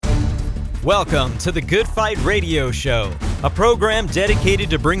Welcome to the Good Fight Radio Show, a program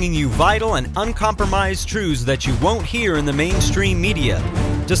dedicated to bringing you vital and uncompromised truths that you won't hear in the mainstream media,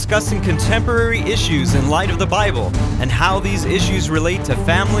 discussing contemporary issues in light of the Bible and how these issues relate to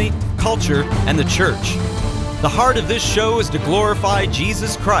family, culture, and the church. The heart of this show is to glorify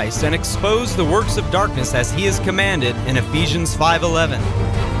Jesus Christ and expose the works of darkness as He is commanded in Ephesians 5:11.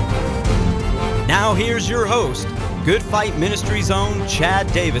 Now here's your host, Good Fight Ministries' own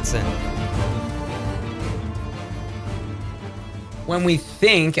Chad Davidson. When we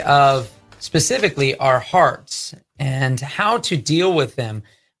think of specifically our hearts and how to deal with them,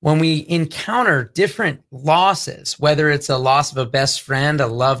 when we encounter different losses, whether it's a loss of a best friend, a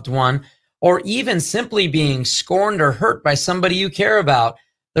loved one, or even simply being scorned or hurt by somebody you care about,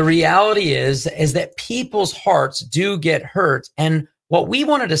 the reality is that people's hearts do get hurt. And what we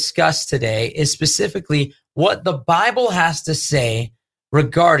want to discuss today is specifically what the Bible has to say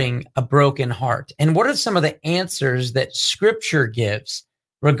regarding a broken heart. And what are some of the answers that Scripture gives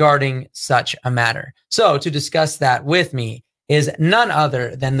regarding such a matter? So to discuss that with me is none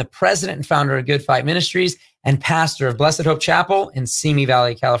other than the president and founder of Good Fight Ministries and pastor of Blessed Hope Chapel in Simi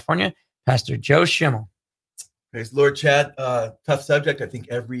Valley, California, Pastor Joe Schimmel. Praise the Lord, Chad. Tough subject. I think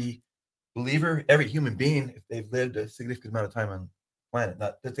every believer, every human being, if they've lived a significant amount of time on the planet,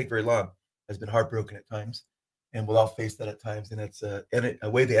 not doesn't take very long, has been heartbroken at times. And we'll all face that at times. And it's a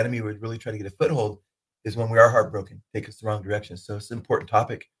way the enemy would really try to get a foothold is when we are heartbroken, take us the wrong direction. So it's an important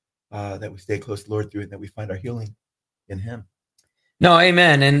topic that we stay close to the Lord through and that we find our healing in Him. No,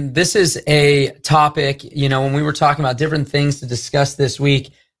 amen. And this is a topic, when we were talking about different things to discuss this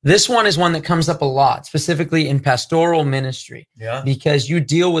week, this one is one that comes up a lot, specifically in pastoral ministry, because you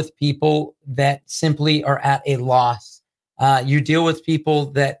deal with people that simply are at a loss. You deal with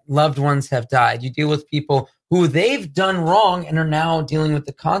people that loved ones have died. You deal with people who they've done wrong and are now dealing with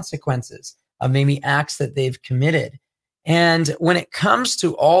the consequences of maybe acts that they've committed. And when it comes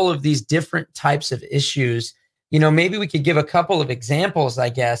to all of these different types of issues, maybe we could give a couple of examples, I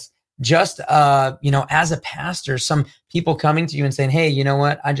guess, just, as a pastor, some people coming to you and saying, hey, you know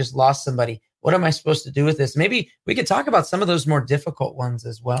what? I just lost somebody. What am I supposed to do with this? Maybe we could talk about some of those more difficult ones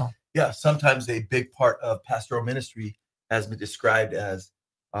as well. Yeah, sometimes a big part of pastoral ministry has been described as,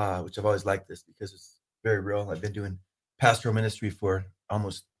 which I've always liked this because it's very real. I've been doing pastoral ministry for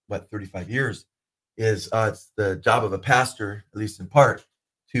almost 35 years. It's the job of a pastor, at least in part,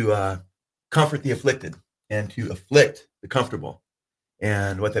 to comfort the afflicted and to afflict the comfortable.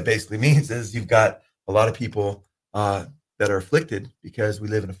 And what that basically means is you've got a lot of people that are afflicted because we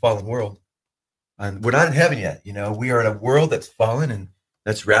live in a fallen world, and we're not in heaven yet. We are in a world that's fallen and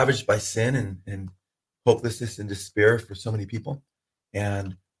that's ravaged by sin and hopelessness and despair for so many people.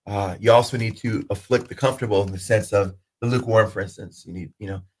 And you also need to afflict the comfortable in the sense of the lukewarm, for instance. You need,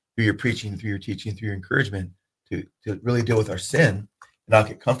 through your preaching, through your teaching, through your encouragement to really deal with our sin and not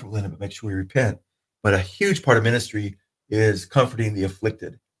get comfortable in it, but make sure we repent. But a huge part of ministry is comforting the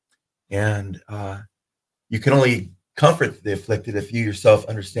afflicted. And you can only comfort the afflicted if you yourself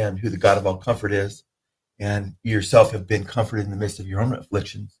understand who the God of all comfort is, and you yourself have been comforted in the midst of your own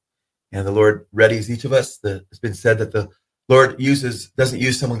afflictions. And the Lord readies each of us. It's been said that the Lord doesn't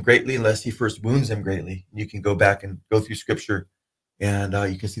use someone greatly unless He first wounds them greatly. You can go back and go through Scripture, and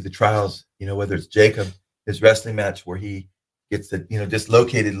you can see the trials. Whether it's Jacob, his wrestling match where he gets the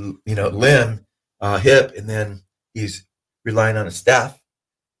dislocated limb, hip, and then he's relying on a staff,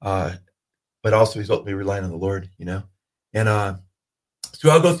 but also he's ultimately relying on the Lord. And so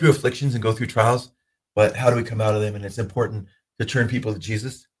I'll go through afflictions and go through trials, but how do we come out of them? And it's important to turn people to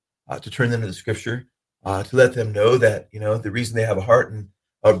Jesus, to turn them to the Scripture. To let them know that, the reason they have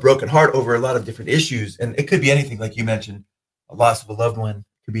a broken heart over a lot of different issues, and it could be anything, like you mentioned, a loss of a loved one,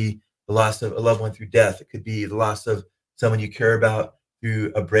 it could be the loss of a loved one through death. It could be the loss of someone you care about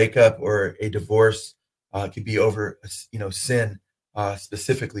through a breakup or a divorce. It could be over, sin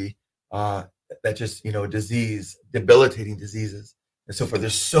specifically, that just, disease, debilitating diseases, and so forth.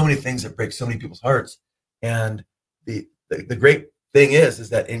 There's so many things that break so many people's hearts. And the great thing is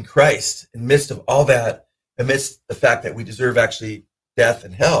that in Christ, in the midst of all that, amidst the fact that we deserve actually death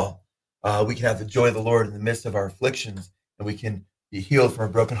and hell, we can have the joy of the Lord in the midst of our afflictions, and we can be healed from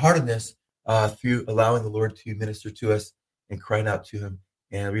our brokenheartedness through allowing the Lord to minister to us and crying out to Him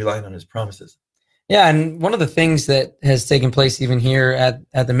and relying on His promises. Yeah, and one of the things that has taken place even here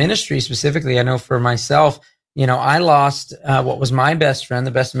at the ministry specifically, I know for myself, I lost what was my best friend,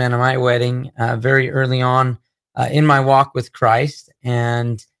 the best man at my wedding, very early on in my walk with Christ.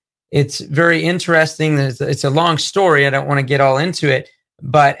 And it's very interesting. It's a long story. I don't want to get all into it.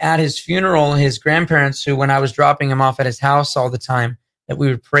 But at his funeral, his grandparents, who when I was dropping him off at his house all the time, that we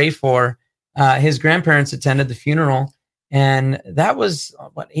would pray for, his grandparents attended the funeral, and that was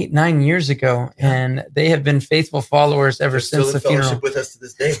 8-9 years ago, and they have been faithful followers ever They're since still the in fellowship funeral. with us to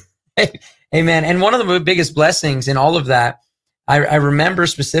this day. Amen. And one of the biggest blessings in all of that, I remember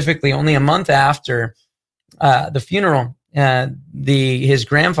specifically only a month after the funeral, his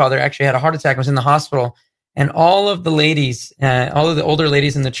grandfather actually had a heart attack, was in the hospital, and all of the ladies, all of the older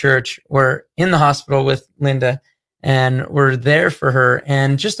ladies in the church were in the hospital with Linda and were there for her.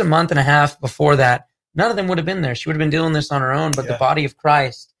 And just a month and a half before that, none of them would have been there. She would have been doing this on her own. But the body of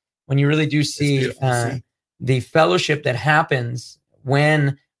Christ, when you really do see the fellowship that happens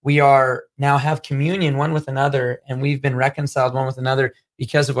when we are now have communion one with another, and we've been reconciled one with another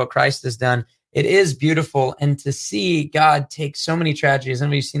because of what Christ has done, it is beautiful. And to see God take so many tragedies,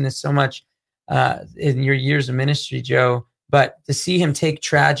 and we've seen this so much in your years of ministry, Joe, but to see him take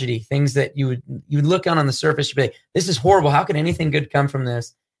tragedy, things that you would look on the surface, you'd be like, this is horrible. How could anything good come from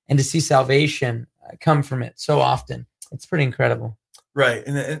this? And to see salvation come from it so often, it's pretty incredible. Right.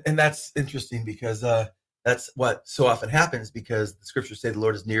 And that's interesting because that's what so often happens, because the scriptures say the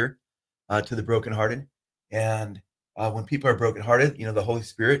Lord is near to the brokenhearted. And when people are brokenhearted, the Holy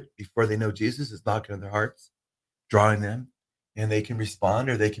Spirit, before they know Jesus, is knocking on their hearts, drawing them, and they can respond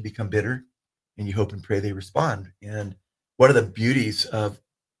or they can become bitter. And you hope and pray they respond. And one of the beauties of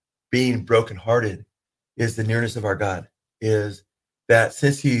being brokenhearted is the nearness of our God, is that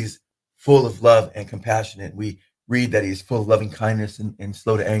since he's full of love and compassionate, we read that he's full of loving kindness and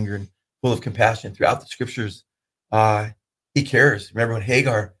slow to anger and full of compassion throughout the scriptures. He cares. Remember when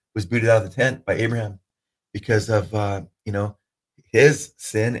Hagar was booted out of the tent by Abraham because of, his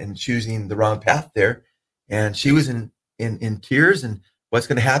sin and choosing the wrong path there. And she was in tears, and what's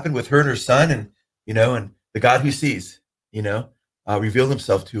going to happen with her and her son, and the God who sees, revealed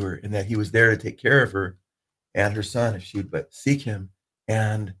himself to her, and that he was there to take care of her and her son if she would but seek him.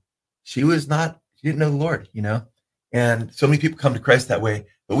 And she didn't know the Lord, and so many people come to Christ that way.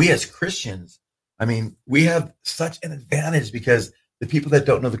 But we as Christians, we have such an advantage, because the people that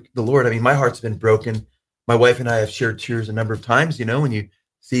don't know the Lord, my heart's been broken. My wife and I have shared tears a number of times, when you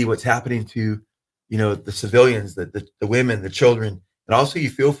see what's happening to, the civilians, the women, the children. And also you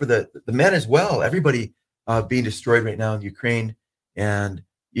feel for the men as well. Everybody being destroyed right now in Ukraine, and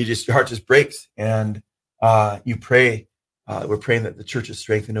your heart just breaks. And you pray. We're praying that the church is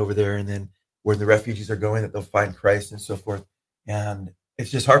strengthened over there, and then where the refugees are going, that they'll find Christ and so forth. And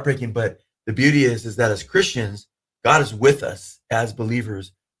it's just heartbreaking. But the beauty is that as Christians, God is with us as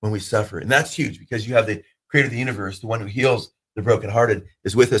believers when we suffer, and that's huge, because you have the Creator of the universe, the one who heals the brokenhearted,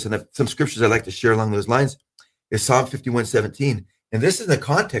 is with us. And some scriptures I'd like to share along those lines is Psalm 51:17. And this is in the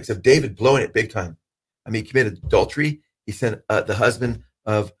context of David blowing it big time. He committed adultery. He sent the husband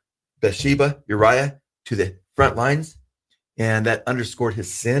of Bathsheba, Uriah, to the front lines, and that underscored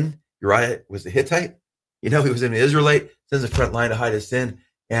his sin. Uriah was a Hittite. He was an Israelite, sends the front line to hide his sin.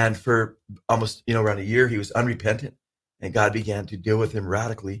 And for almost, around a year, he was unrepentant, and God began to deal with him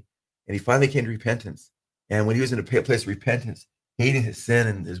radically. And he finally came to repentance. And when he was in a place of repentance, hating his sin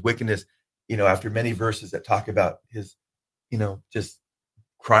and his wickedness, after many verses that talk about his, just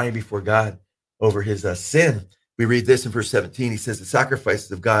crying before God over his sin, we read this in verse 17. He says, the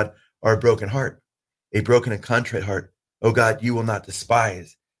sacrifices of God are a broken heart, a broken and contrite heart. Oh God, you will not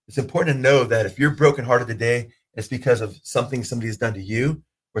despise. It's important to know that if you're brokenhearted today, it's because of something somebody's done to you,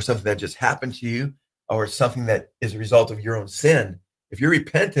 or something that just happened to you, or something that is a result of your own sin. If you're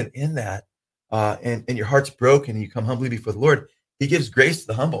repentant in that, and your heart's broken, and you come humbly before the Lord, he gives grace to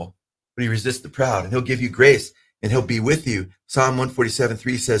the humble, but he resists the proud, and he'll give you grace, and he'll be with you. Psalm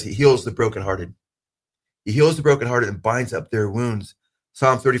 147:3 says he heals the brokenhearted. He heals the brokenhearted and binds up their wounds.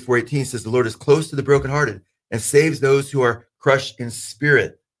 Psalm 34:18 says the Lord is close to the brokenhearted and saves those who are crushed in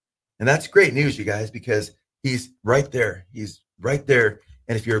spirit. And that's great news, you guys, because he's right there. He's right there.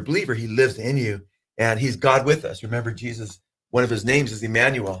 And if you're a believer, he lives in you, and he's God with us. Remember, Jesus, one of his names is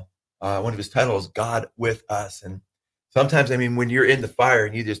Emmanuel. One of his titles, God with us. And sometimes, when you're in the fire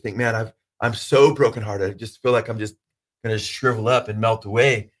and you just think, man, I'm so brokenhearted, I just feel like I'm just going to shrivel up and melt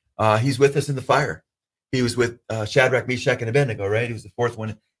away. He's with us in the fire. He was with Shadrach, Meshach, and Abednego, right? He was the fourth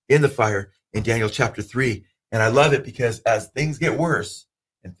one in the fire in Daniel chapter 3. And I love it because as things get worse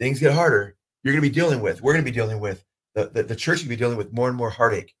and things get harder, we're going to be dealing with, the church will be dealing with more and more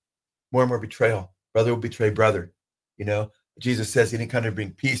heartache, more and more betrayal. Brother will betray brother. Jesus says he didn't come to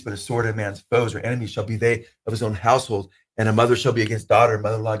bring peace, but a sword in man's foes or enemies shall be they of his own household. And a mother shall be against daughter,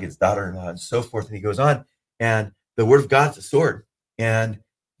 mother-in-law against daughter-in-law, and so forth. And he goes on. And the word of God's a sword. And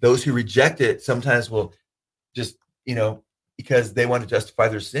those who reject it sometimes will just, because they want to justify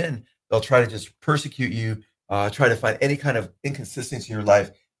their sin, they'll try to just persecute you, try to find any kind of inconsistency in your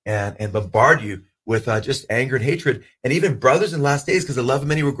life. and bombard you with just anger and hatred, and even brothers in last days, because the love of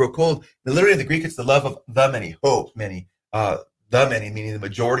many will grow cold. And literally in the Greek, it's the love of the many, hope many, the many, meaning the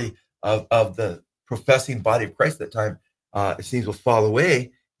majority of the professing body of Christ at that time, it seems, will fall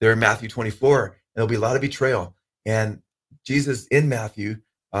away. They're in Matthew 24, and there'll be a lot of betrayal. And Jesus in Matthew,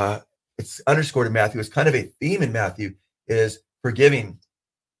 it's underscored in Matthew, it's kind of a theme in Matthew, is forgiving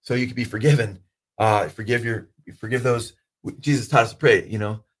so you can be forgiven. Forgive those. Jesus taught us to pray,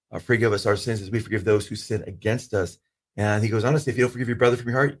 forgive us our sins as we forgive those who sin against us. And he goes on to say, if you don't forgive your brother from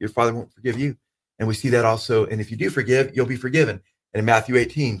your heart, your Father won't forgive you. And we see that also. And if you do forgive, you'll be forgiven. And in Matthew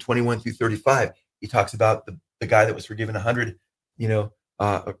 18, 21 through 35, he talks about the guy that was forgiven 100,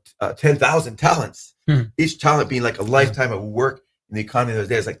 10,000 talents. Each talent being like a lifetime of work in the economy of those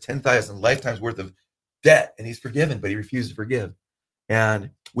days, like 10,000 lifetimes worth of debt. And he's forgiven, but he refused to forgive.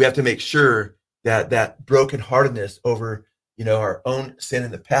 And we have to make sure that brokenheartedness over our own sin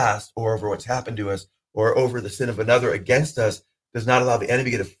in the past, or over what's happened to us, or over the sin of another against us, does not allow the enemy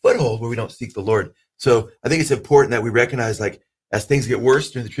to get a foothold where we don't seek the Lord. So I think it's important that we recognize, like, as things get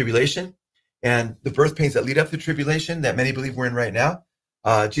worse during the tribulation and the birth pains that lead up to tribulation that many believe we're in right now,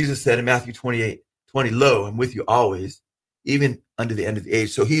 Jesus said in Matthew 28:20, lo, I'm with you always, even unto the end of the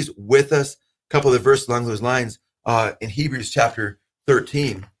age. So he's with us. A couple of the verses along those lines, in Hebrews chapter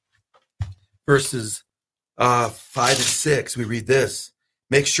 13, verses 5 and 6, we read this: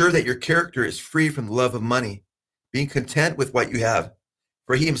 make sure that your character is free from the love of money, being content with what you have.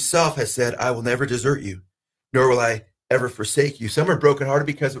 For he himself has said, I will never desert you, nor will I ever forsake you. Some are brokenhearted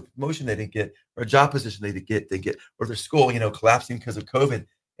because of promotion they didn't get, or a job position they get, or their school, collapsing because of COVID.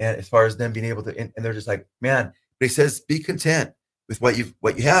 And as far as them being able to, and they're just like, man. But he says, be content with what you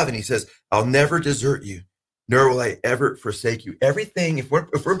have. And he says, I'll never desert you, nor will I ever forsake you. Everything, if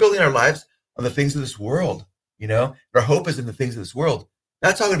we're building our lives on the things of this world, our hope is in the things of this world,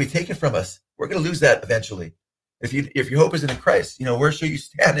 that's all going to be taken from us. We're going to lose that eventually. If your hope isn't in Christ, where shall you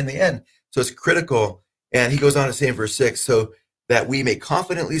stand in the end? So it's critical. And he goes on to say in verse 6, so that we may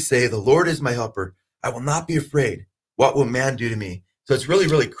confidently say, the Lord is my helper. I will not be afraid. What will man do to me? So it's really,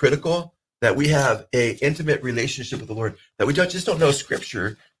 really critical that we have a intimate relationship with the Lord, that we don't know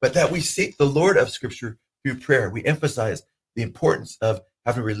Scripture, but that we seek the Lord of Scripture through prayer. We emphasize the importance of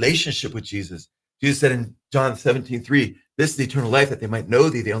having a relationship with Jesus. Jesus said in John 17:3, this is the eternal life, that they might know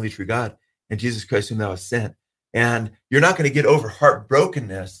thee, the only true God, and Jesus Christ whom thou hast sent. And you're not going to get over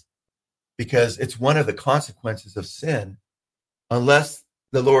heartbrokenness, because it's one of the consequences of sin, unless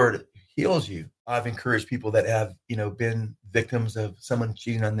the Lord heals you. I've encouraged people that have, been victims of someone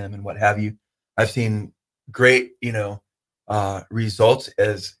cheating on them and what have you. I've seen great, results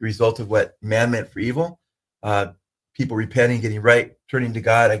as a result of what man meant for evil. People repenting, getting right, turning to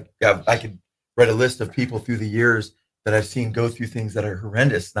God. I could write a list of people through the years that I've seen go through things that are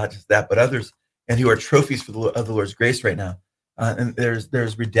horrendous, not just that, but others, and who are trophies of the Lord's grace right now. And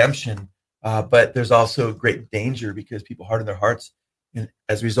there's redemption, but there's also great danger, because people harden their hearts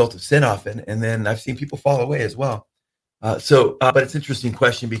as a result of sin often. And then I've seen people fall away as well. But it's an interesting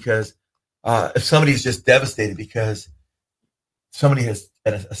question, because if somebody's just devastated because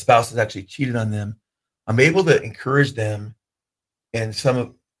a spouse has actually cheated on them, I'm able to encourage them in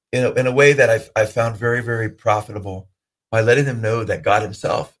a way that I've found very, very profitable, by letting them know that God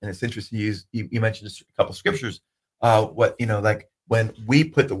himself, and it's interesting, you mentioned a couple scriptures, like when we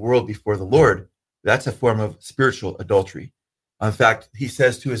put the world before the Lord, that's a form of spiritual adultery. In fact, he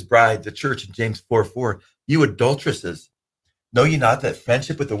says to his bride, the church, in James 4:4, you adulteresses, know ye not that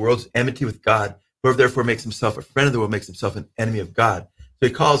friendship with the world is enmity with God? Whoever therefore makes himself a friend of the world makes himself an enemy of God. So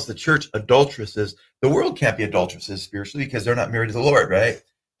he calls the church adulteresses. The world can't be adulteresses spiritually, because they're not married to the Lord, right?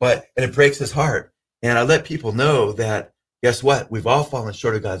 And it breaks his heart. And I let people know that, guess what? We've all fallen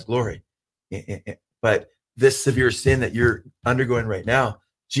short of God's glory. But this severe sin that you're undergoing right now,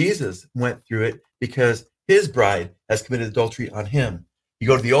 Jesus went through it because his bride has committed adultery on him. You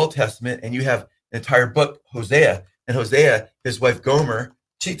go to the Old Testament and you have an entire book, Hosea. And Hosea, his wife Gomer,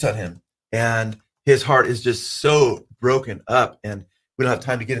 cheats on him. And his heart is just so broken up. And we don't have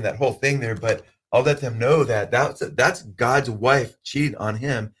time to get in that whole thing there, but I'll let them know that that's God's wife cheating on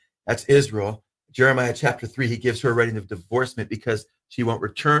him. That's Israel. Jeremiah chapter 3, he gives her a writing of divorcement because she won't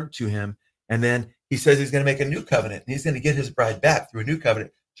return to him. And then he says he's going to make a new covenant, and he's going to get his bride back through a new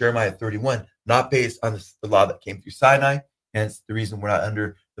covenant, Jeremiah 31, not based on the law that came through Sinai. Hence the reason we're not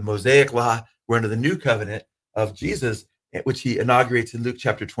under the Mosaic law. We're under the new covenant of Jesus, which he inaugurates in Luke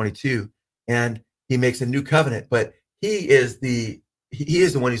chapter 22. And he makes a new covenant, but he is the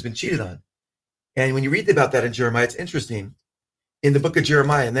one who's been cheated on. And when you read about that in Jeremiah, it's interesting. In the book of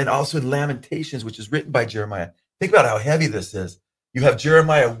Jeremiah, and then also in Lamentations, which is written by Jeremiah, think about how heavy this is. You have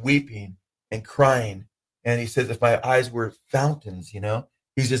Jeremiah weeping and crying. And he says, if my eyes were fountains,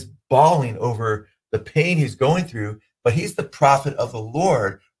 he's just bawling over the pain he's going through. But he's the prophet of the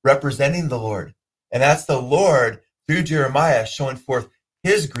Lord, representing the Lord. And that's the Lord through Jeremiah showing forth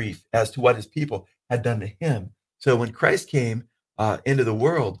his grief as to what his people had done to him. So when Christ came into the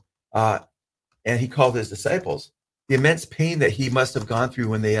world and he called his disciples, the immense pain that he must have gone through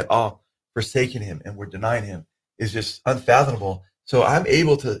when they had all forsaken him and were denying him is just unfathomable. So I'm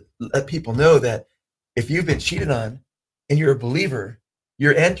able to let people know that if you've been cheated on and you're a believer,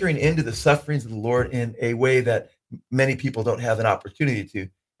 you're entering into the sufferings of the Lord in a way that many people don't have an opportunity to.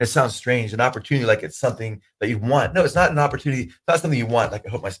 It sounds strange, an opportunity like it's something that you want. No, it's not an opportunity. It's not something you want. Like, I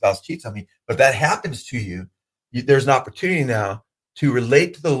hope my spouse cheats on me, but that happens to you. There's an opportunity now to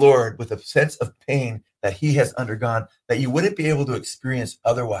relate to the Lord with a sense of pain that he has undergone that you wouldn't be able to experience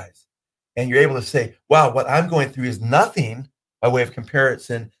otherwise. And you're able to say, wow, what I'm going through is nothing by way of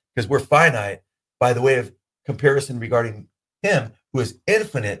comparison, because we're finite, by the way of comparison regarding him who is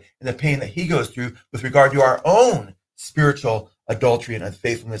infinite in the pain that he goes through with regard to our own spiritual adultery and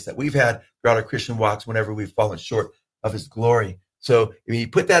unfaithfulness that we've had throughout our Christian walks whenever we've fallen short of his glory. So if you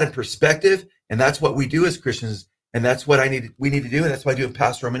put that in perspective, and that's what we do as Christians, and that's what we need to do, and that's what I do in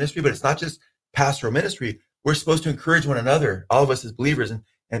pastoral ministry. But it's not just pastoral ministry. We're supposed to encourage one another, all of us as believers.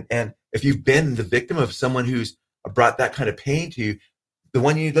 And if you've been the victim of someone who's brought that kind of pain to you, the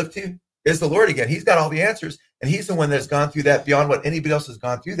one you look to is the Lord again. He's got all the answers, and he's the one that's gone through that beyond what anybody else has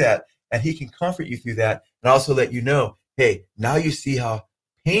gone through that, and he can comfort you through that and also let you know, hey, now you see how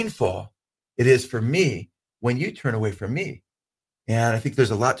painful it is for me when you turn away from me. And I think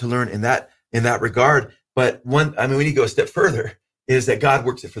there's a lot to learn in that regard. But we need to go a step further, is that God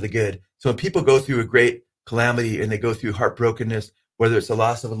works it for the good. So when people go through a great calamity and they go through heartbrokenness, whether it's the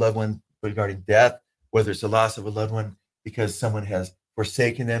loss of a loved one regarding death, whether it's the loss of a loved one because someone has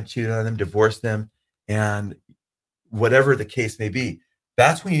forsaken them, cheated on them, divorced them, and whatever the case may be,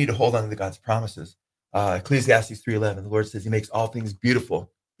 that's when you need to hold on to God's promises. Ecclesiastes 3:11, the Lord says he makes all things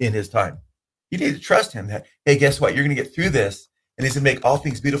beautiful in his time. You need to trust him that, hey, guess what? You're going to get through this, and he's going to make all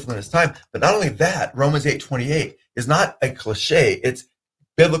things beautiful in his time. But not only that, Romans 8:28 is not a cliche. It's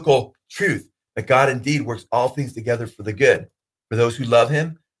biblical truth that God indeed works all things together for the good, for those who love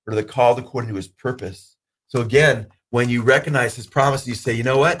him, for the called according to his purpose. So again, when you recognize his promise, you say, you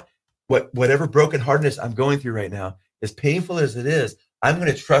know what? Whatever brokenheartedness I'm going through right now, as painful as it is, I'm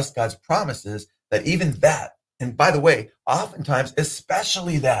going to trust God's promises that even that, and by the way, oftentimes,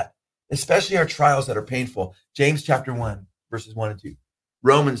 especially our trials that are painful. James chapter 1, verses 1 and 2.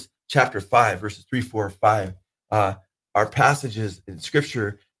 Romans chapter 5, verses 3, 4, 5 are passages in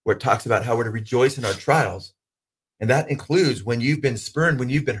scripture where it talks about how we're to rejoice in our trials. And that includes when you've been spurned, when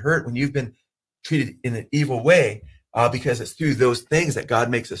you've been hurt, when you've been treated in an evil way, because it's through those things that God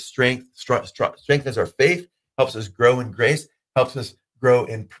makes us strengthens our faith, helps us grow in grace, helps us grow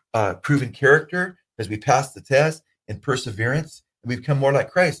in proven character as we pass the test, and perseverance, and we become more like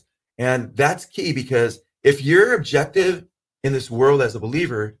Christ. And that's key, because if your objective in this world as a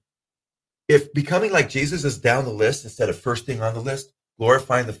believer, if becoming like Jesus is down the list instead of first thing on the list,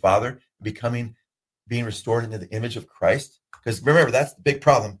 glorifying the Father, being restored into the image of Christ, because remember, that's the big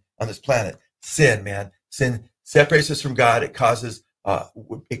problem on this planet. Sin, man. Sin separates us from God. It causes a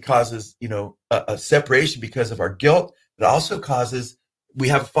separation because of our guilt, but also causes we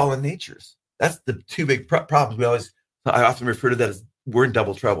have fallen natures. That's the two big problems. I often refer to that as we're in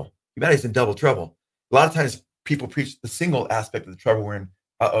double trouble. Humanity's in double trouble. A lot of times people preach the single aspect of the trouble we're in.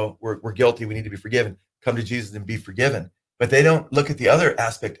 We're guilty. We need to be forgiven. Come to Jesus and be forgiven. But they don't look at the other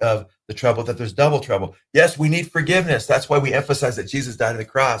aspect of the trouble, that there's double trouble. Yes, we need forgiveness. That's why we emphasize that Jesus died on the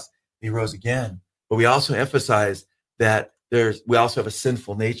cross. He rose again. But we also emphasize that we also have a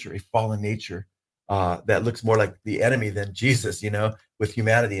sinful nature, a fallen nature that looks more like the enemy than Jesus, with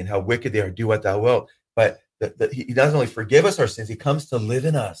humanity and how wicked they are. Do what thou wilt. But he doesn't only forgive us our sins, he comes to live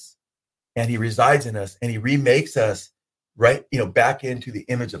in us, and he resides in us, and he remakes us back into the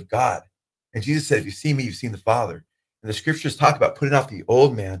image of God. And Jesus said, if you see me, you've seen the Father. And the scriptures talk about putting off the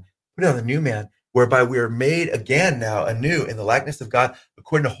old man, putting on the new man, whereby we are made again now anew in the likeness of God,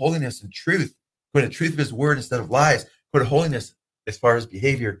 according to holiness and truth, according to the truth of his word instead of lies, according to holiness as far as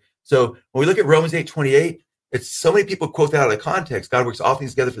behavior. So when we look at Romans 8:28, it's so many people quote that out of context. God works all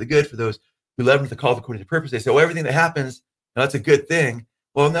things together for the good for those who love him, to call according to purpose. They say, well, everything that happens, that's a good thing.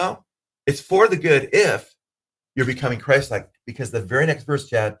 Well, no, it's for the good if you're becoming Christ-like, because the very next verse,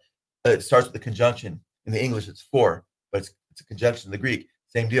 Chad, it starts with a conjunction. In the English, it's for, but it's a conjunction in the Greek.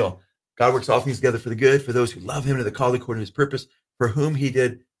 Same deal. God works all things together for the good for those who love him and are called according to his purpose, for whom he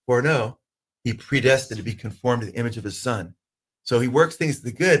did foreknow, he predestined to be conformed to the image of his son. So he works things to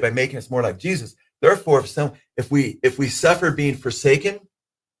the good by making us more like Jesus. Therefore, if we suffer being forsaken,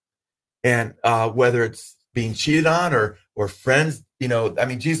 and whether it's being cheated on or friends,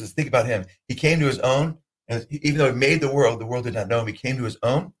 Jesus, think about him. He came to his own, and even though he made the world did not know him. He came to his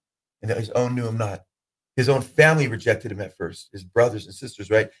own, and his own knew him not. His own family rejected him at first, his brothers and sisters,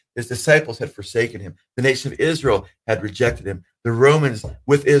 right? His disciples had forsaken him. The nation of Israel had rejected him. The Romans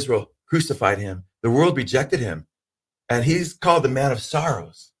with Israel crucified him. The world rejected him. And he's called the man of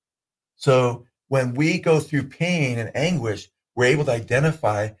sorrows. So when we go through pain and anguish, we're able to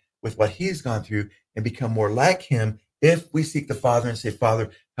identify with what he's gone through and become more like him if we seek the Father and say, Father,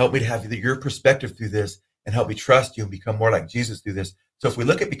 help me to have your perspective through this and help me trust you and become more like Jesus through this. So if we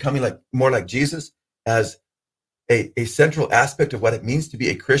look at becoming more like Jesus as a central aspect of what it means to be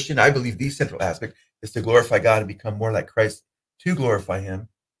a Christian, I believe the central aspect is to glorify God and become more like Christ to glorify him,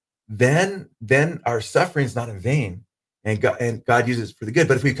 then our suffering is not in vain. And God uses it for the good.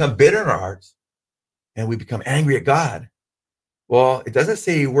 But if we become bitter in our hearts and we become angry at God, well, it doesn't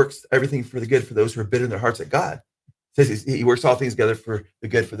say he works everything for the good for those who are bitter in their hearts at God. It says he works all things together for the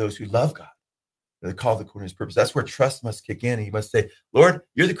good for those who love God. They're called according to his purpose. That's where trust must kick in. And you must say, Lord,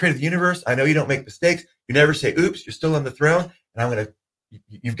 you're the creator of the universe. I know you don't make mistakes. You never say, oops, you're still on the throne. And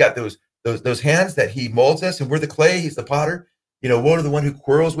you've got those hands that he molds us, and we're the clay, he's the potter. Woe to the one who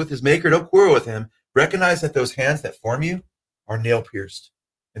quarrels with his maker. Don't quarrel with him. Recognize that those hands that form you are nail pierced,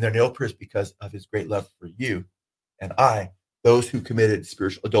 and they're nail pierced because of his great love for you and I, those who committed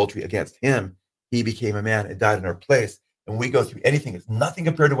spiritual adultery against him. He became a man and died in our place. And when we go through anything, it's nothing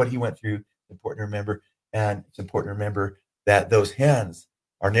compared to what he went through. It's important to remember. And it's important to remember that those hands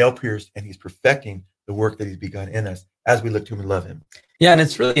are nail pierced, and he's perfecting the work that he's begun in us as we look to him and love him. Yeah. And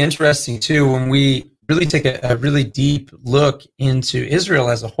it's really interesting too, when we really take a really deep look into Israel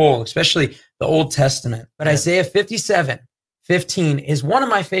as a whole, especially the Old Testament. But Isaiah 57:15 is one of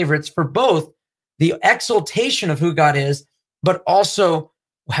my favorites for both the exaltation of who God is, but also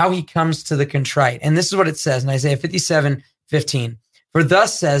how he comes to the contrite. And this is what it says in Isaiah 57:15. For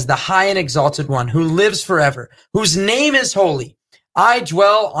thus says the high and exalted one who lives forever, whose name is holy. I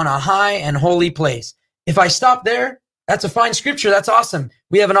dwell on a high and holy place. If I stop there, that's a fine scripture. That's awesome.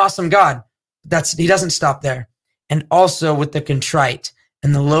 We have an awesome God. He doesn't stop there. And also with the contrite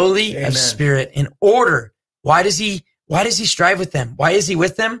and the lowly Amen. Of spirit in order. Why does he strive with them? Why is he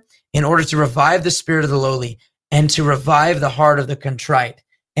with them? In order to revive the spirit of the lowly and to revive the heart of the contrite.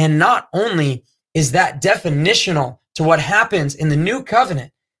 And not only is that definitional to what happens in the new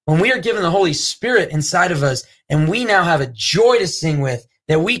covenant, when we are given the Holy Spirit inside of us, and we now have a joy to sing with,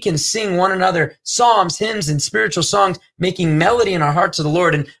 that we can sing one another psalms, hymns, and spiritual songs, making melody in our hearts to the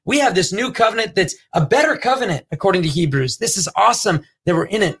Lord. And we have this new covenant that's a better covenant, according to Hebrews. This is awesome that we're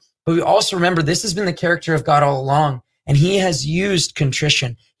in it. But we also remember this has been the character of God all along. And he has used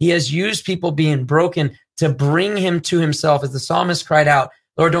contrition. He has used people being broken to bring him to himself. As the psalmist cried out,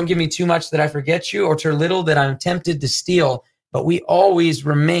 Lord, don't give me too much that I forget you, or too little that I'm tempted to steal. But we always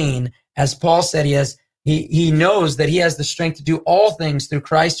remain, as Paul said, he knows that he has the strength to do all things through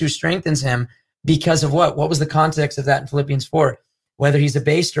Christ who strengthens him. Because of what? What was the context of that in Philippians 4? Whether he's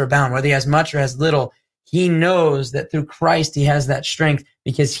abased or abound, whether he has much or has little, he knows that through Christ he has that strength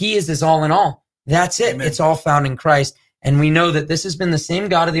because he is his all in all. That's it. Amen. It's all found in Christ. And we know that this has been the same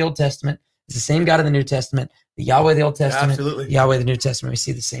God of the Old Testament. It's the same God of the New Testament. The Yahweh of the Old Testament, Absolutely. The Yahweh of the New Testament. We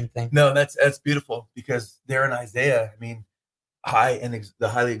see the same thing. No, that's beautiful, because there in Isaiah, high and the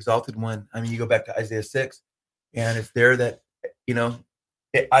highly exalted one. You go back to Isaiah 6, and it's there that,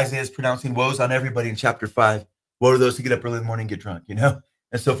 Isaiah is pronouncing woes on everybody in chapter 5. Woe to those who get up early in the morning and get drunk, and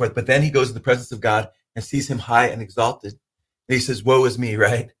so forth. But then he goes in the presence of God and sees him high and exalted. And he says, woe is me,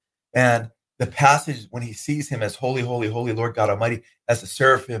 right? And the passage when he sees him as holy, holy, holy Lord God Almighty, as the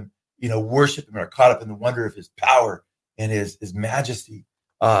seraphim, worship him and are caught up in the wonder of his power and his majesty.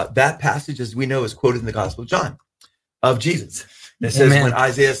 That passage, as we know, is quoted in the Gospel of John of Jesus. And it says, when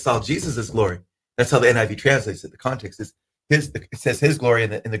Isaiah saw Jesus' glory, that's how the NIV translates it. The context is it says his glory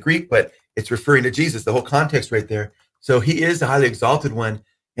in the Greek, but it's referring to Jesus, the whole context right there. So he is the highly exalted one.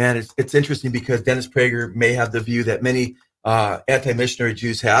 And it's interesting because Dennis Prager may have the view that many anti-missionary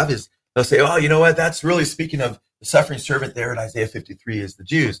Jews have, is they'll say, oh, you know what? That's really speaking of the suffering servant there in Isaiah 53 is the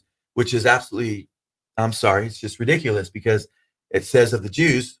Jews, which is absolutely, I'm sorry, it's just ridiculous, because it says of the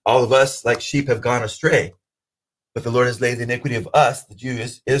Jews, all of us like sheep have gone astray, but the Lord has laid the iniquity of us, the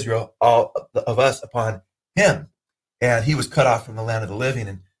Jews, Israel, all of us upon him. And he was cut off from the land of the living,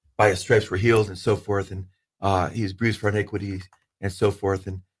 and by his stripes were healed, and so forth. And he was bruised for iniquity, and so forth.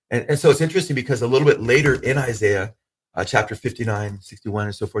 And so it's interesting because a little bit later in Isaiah, chapter 59, 61,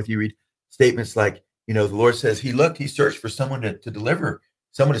 and so forth, you read statements like, the Lord says he searched for someone to deliver,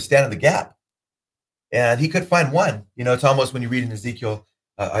 someone to stand in the gap. And he could find one. It's almost when you read in Ezekiel,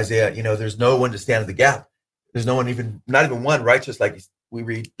 Isaiah, there's no one to stand in the gap. There's no one, not even one righteous, like we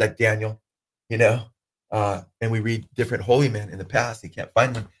read, like Daniel, and we read different holy men in the past. He can't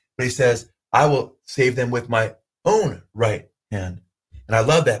find one. But he says, I will save them with my own right hand. And I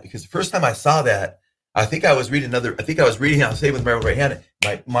love that, because the first time I saw that, I was reading I'll save with my own right hand.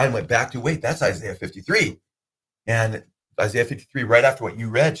 My mind went back to, wait, that's Isaiah 53. And Isaiah 53, right after what you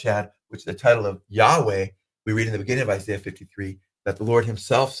read, Chad, which is the title of Yahweh, we read in the beginning of Isaiah 53 that the Lord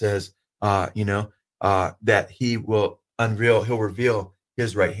himself says, that he'll reveal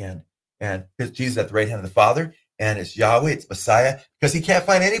his right hand. And Jesus at the right hand of the Father, and it's Yahweh, it's Messiah, because he can't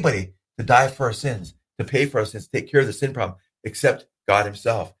find anybody to die for our sins, to pay for our sins, to take care of the sin problem, except God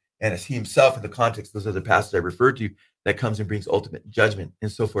himself. And it's he himself, in the context, those are the passages I referred to, that comes and brings ultimate judgment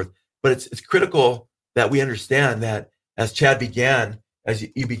and so forth. But it's critical that we understand that, as Chad began, as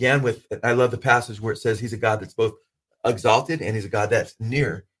you began with, I love the passage where it says he's a God that's both exalted and he's a God that's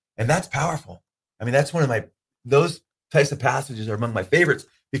near. And that's powerful. I mean, that's those types of passages are among my favorites,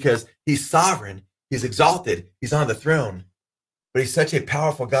 because he's sovereign, he's exalted, he's on the throne, but he's such a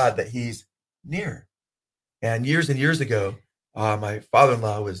powerful God that he's near. And years ago, my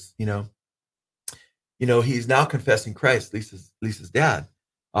father-in-law was, he's now confessing Christ, Lisa's dad,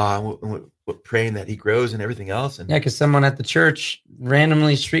 praying that he grows and everything else. And because someone at the church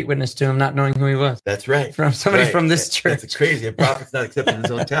randomly street witnessed to him, not knowing who he was. That's right. From somebody from this church. That's crazy. A prophet's not accepted in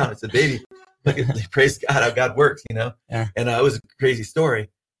his own town. It's a baby. Praise God, how God works, Yeah. And it was a crazy story.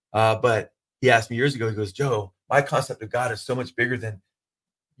 But he asked me years ago, he goes, Joe, my concept of God is so much bigger than,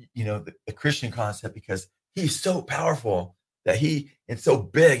 the Christian concept, because he's so powerful and so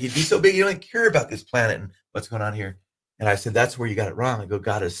big. He'd be so big, you don't care about this planet and what's going on here. And I said, that's where you got it wrong. I go,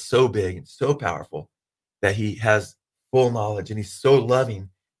 God is so big and so powerful that he has full knowledge, and he's so loving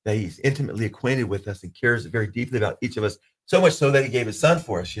that he's intimately acquainted with us and cares very deeply about each of us, so much so that he gave his son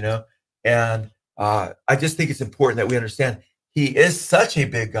for us, And I just think it's important that we understand he is such a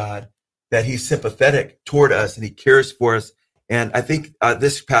big God that he's sympathetic toward us and he cares for us. And I think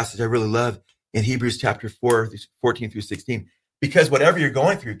this passage I really love in Hebrews chapter 4, 14 through 16, because whatever you're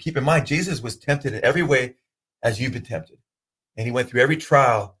going through, keep in mind, Jesus was tempted in every way as you've been tempted. And he went through every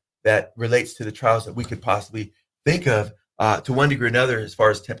trial that relates to the trials that we could possibly think of, to one degree or another, as far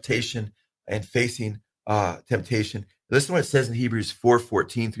as temptation and facing temptation. Listen to what it says in Hebrews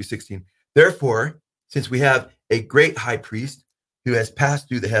 4:14 through 16. Therefore, since we have a great high priest who has passed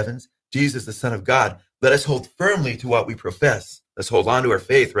through the heavens, Jesus, the Son of God, let us hold firmly to what we profess. Let's hold on to our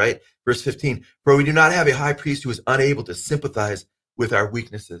faith, right? Verse 15, for we do not have a high priest who is unable to sympathize with our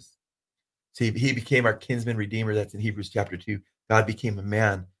weaknesses. See, he became our kinsman redeemer. That's in Hebrews chapter 2. God became a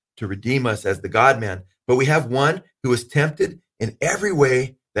man to redeem us as the God-man. But we have one who was tempted in every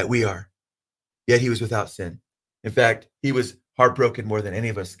way that we are, yet he was without sin. In fact, he was heartbroken more than any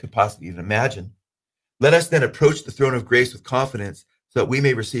of us could possibly even imagine. Let us then approach the throne of grace with confidence, so that we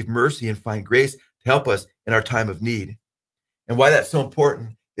may receive mercy and find grace to help us in our time of need. And why that's so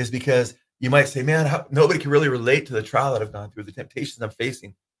important is because you might say, man, nobody can really relate to the trial that I've gone through, the temptations I'm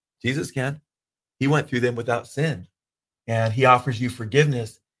facing. Jesus can. He went through them without sin. And he offers you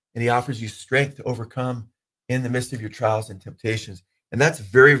forgiveness, and he offers you strength to overcome in the midst of your trials and temptations. And that's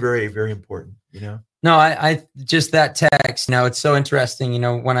very, very, very important, No, I just that text, it's so interesting.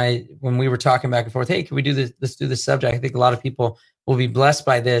 When we were talking back and forth, hey, can we do this? Let's do this subject. I think a lot of people will be blessed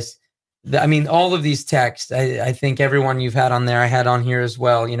by this. All of these texts, I think everyone you've had on there, I had on here as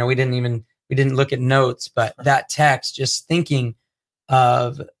well. We didn't look at notes, but that text, just thinking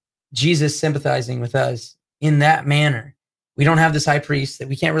of Jesus sympathizing with us in that manner. We don't have this high priest that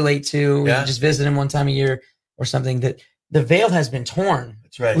we can't relate to. Yeah. We just visit him one time a year or something. That the veil has been torn.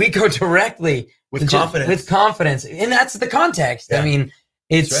 That's right. We go directly with confidence. And that's the context. Yeah.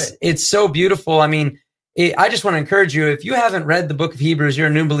 It's so beautiful. I just want to encourage you, if you haven't read the book of Hebrews, you're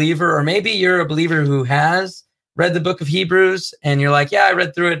a new believer, or maybe you're a believer who has read the book of Hebrews and you're like, yeah, I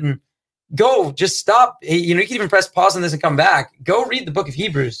read through it, and go, just stop. You can even press pause on this and come back. Go read the book of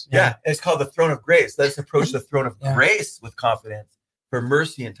Hebrews. Yeah. It's called the throne of grace. Let's approach the throne of grace with confidence for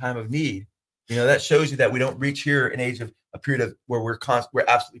mercy in time of need. That shows you that we don't reach here an age of a period of where we're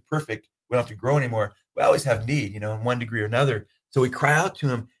absolutely perfect. We don't have to grow anymore. We always have need, in one degree or another. So we cry out to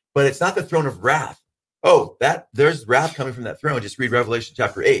him, but it's not the throne of wrath. Oh, there's wrath coming from that throne. Just read Revelation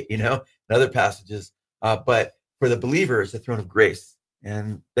chapter 8, and other passages. But for the believer, it's the throne of grace.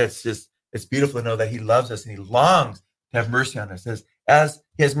 And it's beautiful to know that he loves us and he longs to have mercy on us. As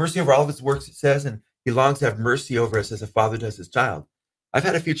he has mercy over all of his works, it says, and he longs to have mercy over us as a father does his child. I've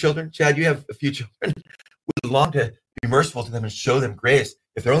had a few children. Chad, you have a few children. We long to be merciful to them and show them grace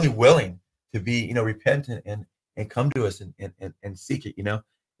if they're only willing to be, repentant and come to us and seek it,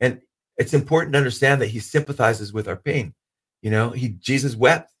 And it's important to understand that he sympathizes with our pain. Jesus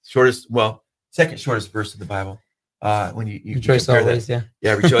wept, second shortest verse in the Bible. When you rejoice always, that.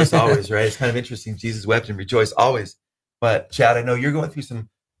 Yeah, rejoice always, right? It's kind of interesting. Jesus wept and rejoice always. But Chad, I know you're going through some,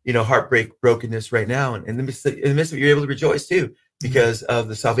 heartbreak, brokenness right now. And in the midst of it, you're able to rejoice too, because of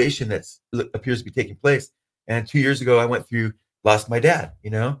the salvation that appears to be taking place. And 2 years ago, I lost my dad,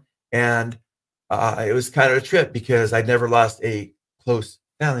 and it was kind of a trip because I'd never lost a close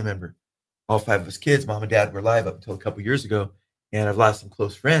family member. All 5 of us kids, mom and dad, were alive up until a couple years ago. And I've lost some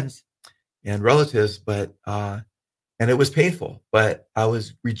close friends and relatives, but, and it was painful, but I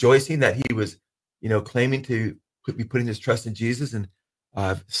was rejoicing that he was, claiming to be putting his trust in Jesus, and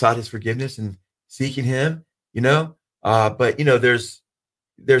sought his forgiveness and seeking him, but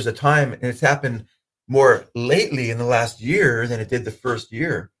there's a time, and it's happened more lately in the last year than it did the first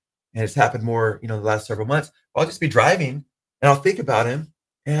year. And it's happened more, the last several months. I'll just be driving and I'll think about him,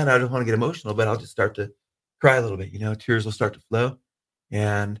 and I don't want to get emotional, but I'll just start to cry a little bit, tears will start to flow.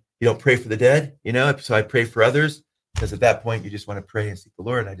 And you don't pray for the dead, so I pray for others, because at that point you just want to pray and seek the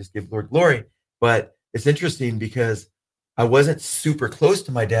Lord. And I just give the Lord glory. But it's interesting because I wasn't super close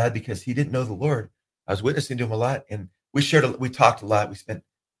to my dad because he didn't know the Lord. I was witnessing to him a lot, and we talked a lot. We spent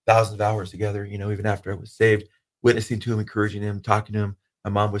thousands of hours together, even after I was saved, witnessing to him, encouraging him, talking to him. My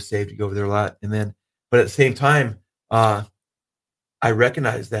mom was saved. We go over there a lot. But at the same time, I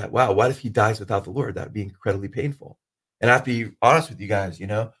recognized that, wow, what if he dies without the Lord? That would be incredibly painful. And I have to be honest with you guys,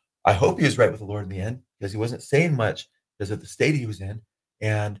 I hope he was right with the Lord in the end, because he wasn't saying much because of the state he was in,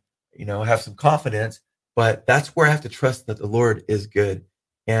 and, have some confidence. But that's where I have to trust that the Lord is good.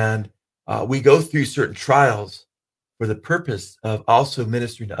 And we go through certain trials for the purpose of also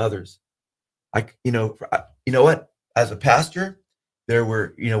ministering to others. As a pastor, there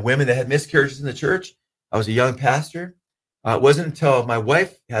were, women that had miscarriages in the church. I was a young pastor. It wasn't until my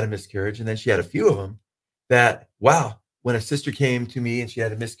wife had a miscarriage, and then she had a few of them, that, wow, when a sister came to me and she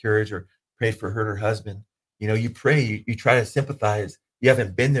had a miscarriage, or prayed for her and her husband, you pray, you try to sympathize. You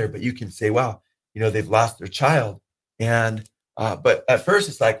haven't been there, but you can say, wow, they've lost their child. And, but at first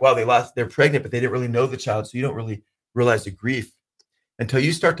it's like, wow, they're pregnant, but they didn't really know the child. So you don't really realize the grief until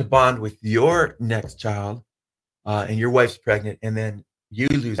you start to bond with your next child, and your wife's pregnant, and then you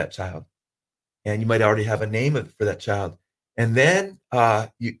lose that child, and you might already have a name for that child. And then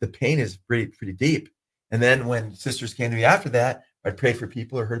the pain is pretty deep. And then when sisters came to me after that, I prayed for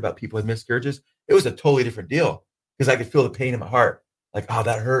people or heard about people with miscarriages. It was a totally different deal, because I could feel the pain in my heart. Like, oh,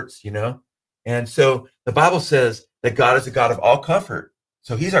 that hurts, And so the Bible says that God is a God of all comfort.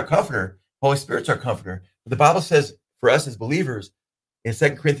 So he's our comforter. Holy Spirit's our comforter. But the Bible says for us as believers in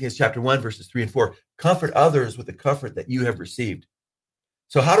 2 Corinthians chapter 1, verses 3 and 4, comfort others with the comfort that you have received.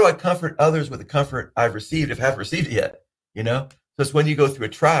 So how do I comfort others with the comfort I've received if I haven't received it yet? So it's when you go through a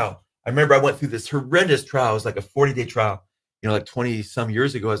trial. I remember I went through this horrendous trial. It was like a 40-day trial, like 20 some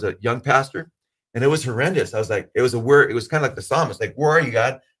years ago as a young pastor. And it was horrendous. I was like, it was kind of like the psalmist, like, where are you,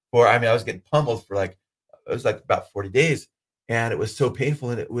 God? I was getting pummeled for it was like about 40 days. And it was so painful.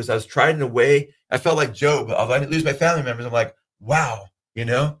 And I was tried in a way, I felt like Job, although I didn't lose my family members. I'm like, wow,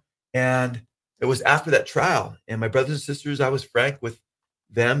 and it was after that trial. And my brothers and sisters, I was frank with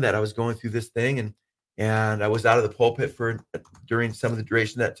them that I was going through this thing. And I was out of the pulpit during some of the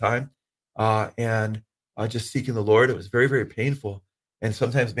duration of that time. And just seeking the Lord. It was very, very painful. And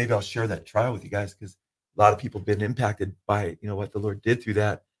sometimes maybe I'll share that trial with you guys, because a lot of people have been impacted by, what the Lord did through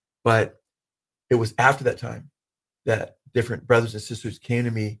that. But it was after that time that different brothers and sisters came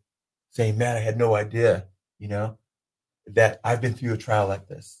to me saying, man, I had no idea, that I've been through a trial like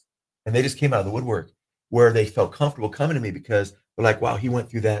this. And they just came out of the woodwork, where they felt comfortable coming to me, because they're like, wow, he went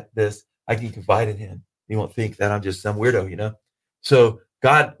through this. I can confide in him. He won't think that I'm just some weirdo, So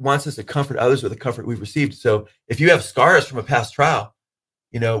God wants us to comfort others with the comfort we've received. So if you have scars from a past trial,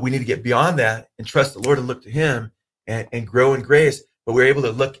 we need to get beyond that and trust the Lord and look to him and grow in grace. But we're able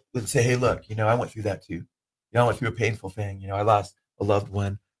to look and say, hey, look, I went through that too. I went through a painful thing. I lost a loved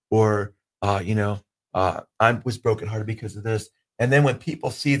one, or, I was brokenhearted because of this. And then when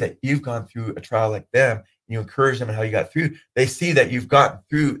people see that you've gone through a trial like them, and you encourage them in how you got through, they see that you've gotten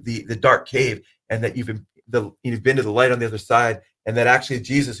through the dark cave, and that you've been to the light on the other side, and that actually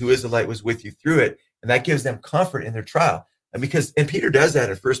Jesus, who is the light, was with you through it. And that gives them comfort in their trial. And Peter does that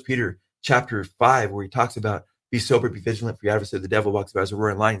in 1 Peter chapter 5, where he talks about, be sober, be vigilant, for your adversary, the devil, walks about as a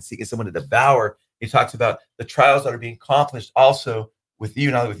roaring lion, seeking someone to devour. He talks about the trials that are being accomplished also with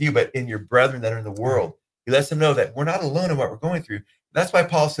you, not with you, but in your brethren that are in the world. He lets them know that we're not alone in what we're going through. That's why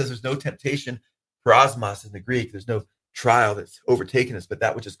Paul says there's no temptation, parosmos in the Greek. There's no trial that's overtaken us, but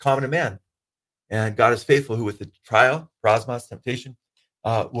that which is common to man. And God is faithful, who with the trial, parosmos, temptation,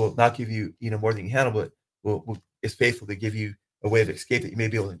 will not give you more than you handle, but is faithful to give you a way of escape that you may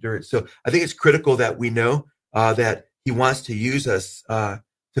be able to endure it. So I think it's critical that we know that he wants to use us to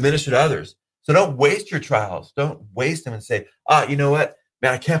minister to others. So don't waste your trials. Don't waste them and say, you know what,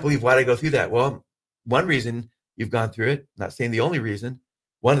 man, I can't believe why did I go through that? Well, one reason you've gone through it, not saying the only reason,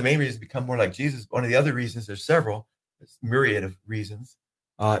 one of the main reasons to become more like Jesus. One of the other reasons, there's several, it's a myriad of reasons,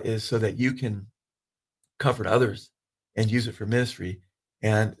 is so that you can comfort others and use it for ministry.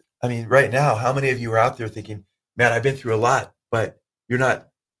 And I mean, right now, how many of you are out there thinking, man, I've been through a lot, but you're not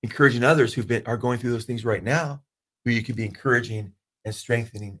encouraging others who are going through those things right now, who you could be encouraging and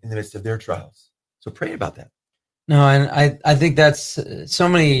strengthening in the midst of their trials. So pray about that. No, and I think that's so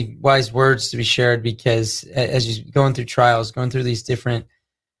many wise words to be shared, because as you're going through trials, going through these different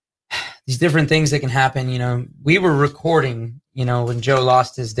things that can happen, we were recording, when Joe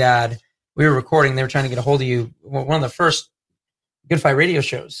lost his dad, we were recording, they were trying to get a hold of you. One of the first Good Fight radio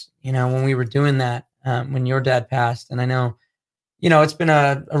shows, when we were doing that, when your dad passed. And I know, it's been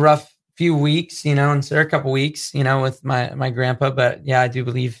a rough few weeks, and so a couple weeks, with my grandpa, but yeah, I do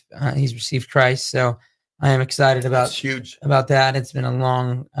believe he's received Christ. So I am excited about that. It's been a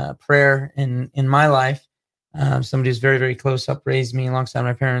long prayer in my life. Somebody who's very, very close, helped raise me alongside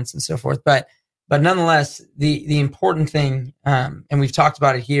my parents and so forth. But nonetheless, the important thing, and we've talked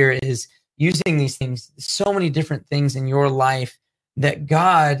about it here, is using these things, so many different things in your life that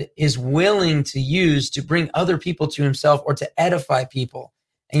God is willing to use to bring other people to himself or to edify people.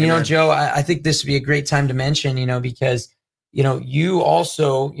 And, Amen. Joe, I think this would be a great time to mention, because, you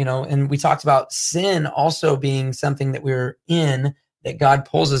also, and we talked about sin also being something that we're in, that God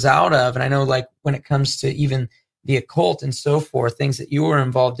pulls us out of. And I know, like, when it comes to even the occult and so forth, things that you were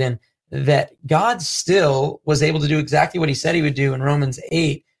involved in, that God still was able to do exactly what he said he would do in Romans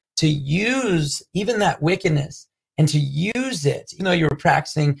 8, to use even that wickedness and to use it, even though you were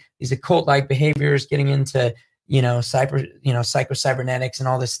practicing these occult-like behaviors, getting into, psycho-cybernetics and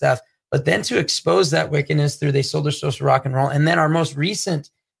all this stuff, but then to expose that wickedness through They Sold Their Souls to Rock and Roll. And then our most recent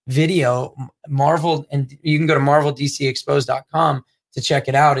video, Marvel, and you can go to marveldcexposed.com to check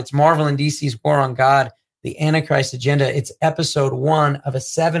it out. It's Marvel and DC's War on God, the Antichrist Agenda. It's episode 1 of a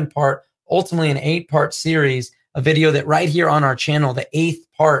 7-part, ultimately an 8-part series, a video that right here on our channel, the 8th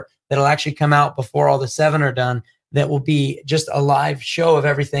part, that'll actually come out before all the 7 are done, that will be just a live show of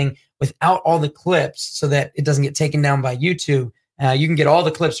everything without all the clips, so that it doesn't get taken down by YouTube. You can get all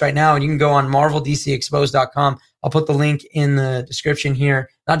the clips right now, and you can go on marveldcexposed.com. I'll put the link in the description here,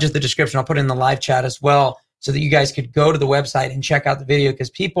 not just the description, I'll put it in the live chat as well, so that you guys could go to the website and check out the video,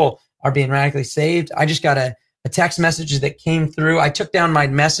 because people are being radically saved. I just got a text message that came through. I took down my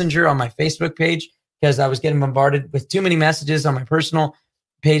messenger on my Facebook page because I was getting bombarded with too many messages on my personal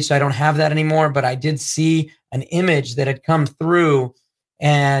page, so I don't have that anymore. But I did see an image that had come through,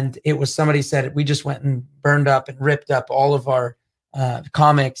 and it was somebody said, we just went and burned up and ripped up all of our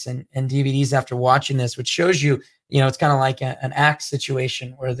comics and DVDs after watching this, which shows you, it's kind of like an axe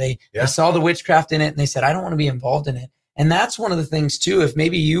situation where they saw the witchcraft in it and they said, I don't want to be involved in it. And that's one of the things too, if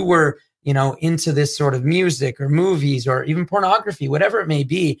maybe you were, into this sort of music or movies or even pornography, whatever it may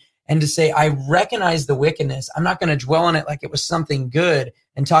be, and to say, I recognize the wickedness. I'm not going to dwell on it like it was something good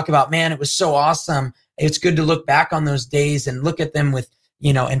and talk about, man, it was so awesome. It's good to look back on those days and look at them with,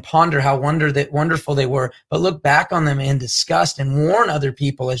 and ponder how wonderful they were, but look back on them in disgust and warn other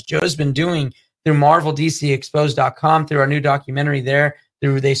people, as Joe's been doing through marveldcexposed.com, through our new documentary there,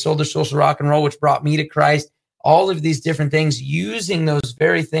 through They Sold Their Souls to Rock and Roll, which brought me to Christ, all of these different things, using those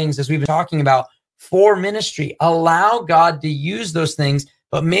very things, as we've been talking about, for ministry. Allow God to use those things,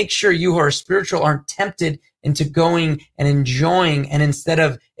 but make sure you who are spiritual aren't tempted into going and enjoying, and instead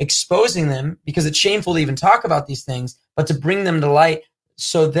of exposing them, because it's shameful to even talk about these things, but to bring them to light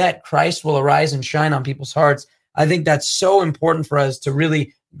so that Christ will arise and shine on people's hearts. I think that's so important for us to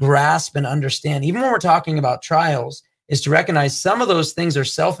really grasp and understand, even when we're talking about trials, is to recognize some of those things are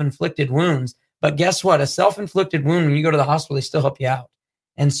self-inflicted wounds. But guess what? A self-inflicted wound, when you go to the hospital, they still help you out.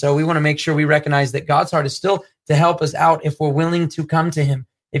 And so we want to make sure we recognize that God's heart is still to help us out if we're willing to come to him.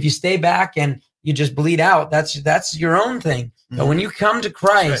 If you stay back and you just bleed out, that's your own thing. Mm-hmm. But when you come to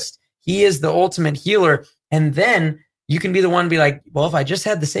Christ, he is the ultimate healer. And then you can be the one to be like, well, if I just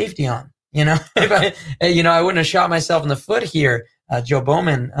had the safety on, if I wouldn't have shot myself in the foot here. Joe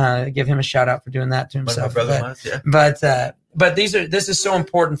Bowman, give him a shout out for doing that to himself. But this is so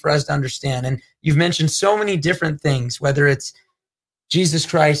important for us to understand. And you've mentioned so many different things, whether it's Jesus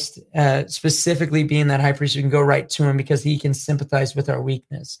Christ, specifically being that high priest, we can go right to him because he can sympathize with our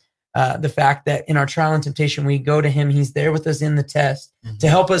weakness. The fact that in our trial and temptation, we go to him, he's there with us in the test to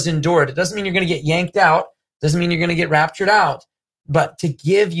help us endure it. It doesn't mean you're going to get yanked out. Doesn't mean you're going to get raptured out, but to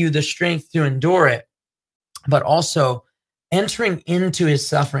give you the strength to endure it. But also entering into his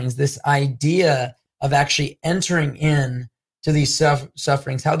sufferings, this idea of actually entering in to these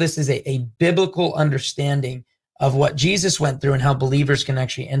sufferings, how this is a biblical understanding of what Jesus went through and how believers can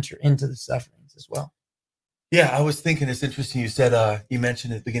actually enter into the sufferings as well. Yeah, I was thinking it's interesting. You said, you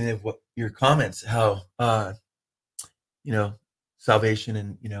mentioned at the beginning of your comments, how, salvation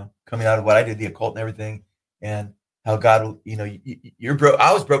and, coming out of what I did, the occult and everything, and how God,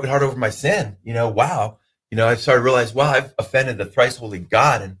 I was brokenhearted over my sin, wow. I started to realize, wow, I've offended the thrice holy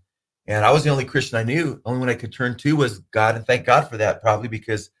God. And I was the only Christian I knew. Only one I could turn to was God. And thank God for that, probably,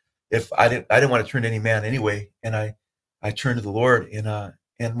 because if I didn't want to turn to any man anyway. And I turned to the Lord.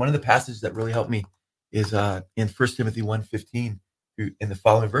 And one of the passages that really helped me is in 1 Timothy 1:15 in the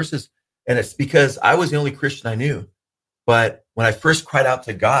following verses. And it's because I was the only Christian I knew. But when I first cried out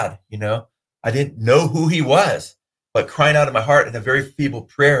to God, I didn't know who he was, but crying out in my heart in a very feeble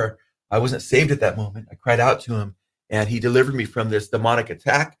prayer, I wasn't saved at that moment. I cried out to him, and he delivered me from this demonic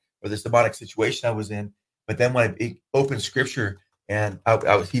attack or this demonic situation I was in. But then when I opened scripture and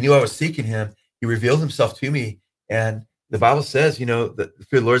he knew I was seeking him, he revealed himself to me. And the Bible says, that the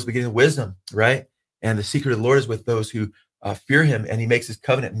fear of the Lord is the beginning of wisdom, right? And the secret of the Lord is with those who fear him, and he makes his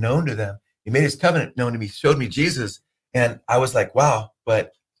covenant known to them. He made his covenant known to me, showed me Jesus. And I was like, wow,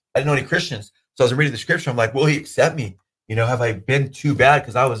 but I didn't know any Christians. So I was reading the scripture. I'm like, will he accept me? Have I been too bad?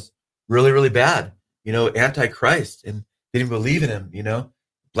 Because I was really, really bad, anti-Christ, and didn't believe in him,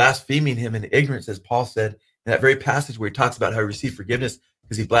 blaspheming him in ignorance, as Paul said in that very passage where he talks about how he received forgiveness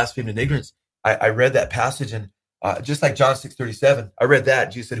because he blasphemed in ignorance. I read that passage, and just like John 6:37, I read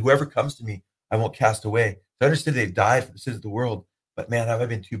that. Jesus said, whoever comes to me, I won't cast away. So I understood they died for the sins of the world, but man, have I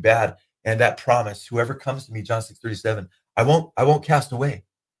been too bad? And that promise, whoever comes to me, John 6:37, I won't cast away.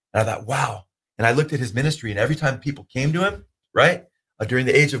 And I thought, wow. And I looked at his ministry, and every time people came to him, right, during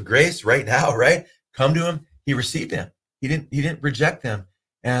the age of grace, right now, right, come to him, he received them. He didn't reject them.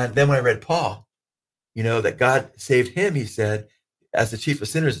 And then when I read Paul, that God saved him, he said, as the chief of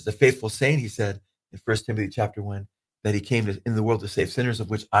sinners, as a faithful saint, he said in 1 Timothy chapter 1, that he came in the world to save sinners, of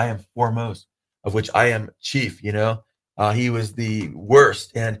which I am foremost, of which I am chief. He was the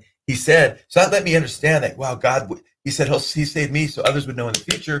worst. And he said, so that let me understand that, wow, God, he said, he saved me so others would know in the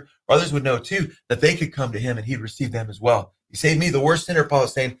future, or others would know too, that they could come to him and he'd receive them as well. He saved me, the worst sinner. Paul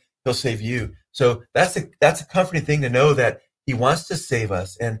is saying he'll save you. So that's a comforting thing to know that he wants to save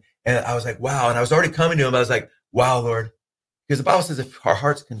us. And I was like, wow. And I was already coming to him. I was like, wow, Lord, because the Bible says if our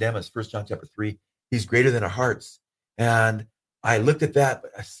hearts condemn us, 1 John chapter 3, he's greater than our hearts. And I looked at that,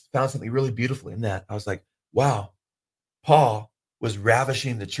 but I found something really beautiful in that. I was like, wow, Paul was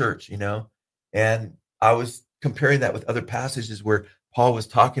ravishing the church, and I was comparing that with other passages where Paul was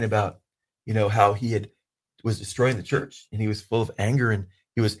talking about, how he was destroying the church, and he was full of anger, and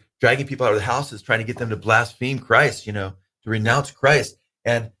he was dragging people out of the houses, trying to get them to blaspheme Christ, to renounce Christ.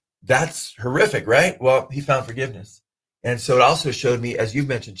 And that's horrific, right? Well, he found forgiveness. And so it also showed me, as you've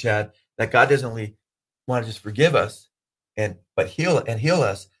mentioned, Chad, that God doesn't only want to just forgive us but heal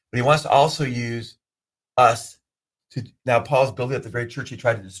us, but he wants to also use us to. Now Paul's building up the very church he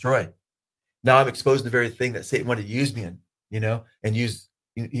tried to destroy. Now I'm exposed to the very thing that Satan wanted to use me in, and use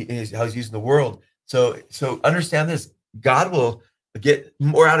how he's using the world. So understand this: God will get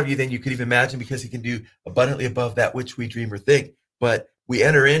more out of you than you could even imagine, because he can do abundantly above that which we dream or think. But we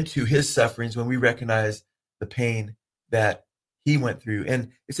enter into his sufferings when we recognize the pain that he went through.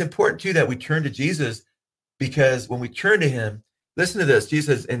 And it's important too that we turn to Jesus, because when we turn to him, listen to this.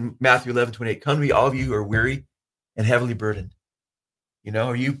 Jesus says in Matthew 11:28, come to me, all of you who are weary and heavily burdened.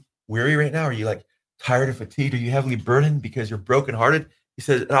 Are you weary right now? Are you like tired and fatigued? Are you heavily burdened because you're brokenhearted? He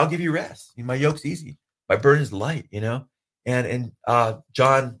says, and I'll give you rest. My yoke's easy. My burden is light, And in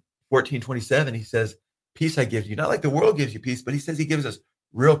John 14:27, he says, peace I give you. Not like the world gives you peace, but he says he gives us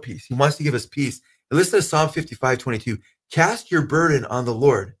real peace. He wants to give us peace. And listen to Psalm 55:22. Cast your burden on the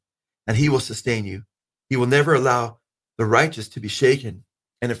Lord, and he will sustain you. He will never allow the righteous to be shaken.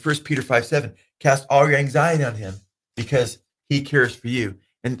 And in 1 Peter 5:7, cast all your anxiety on him, because he cares for you.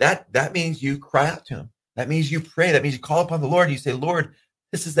 And that means you cry out to him. That means you pray. That means you call upon the Lord and you say, Lord,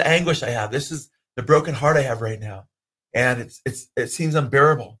 this is the anguish I have. This is the broken heart I have right now. And it seems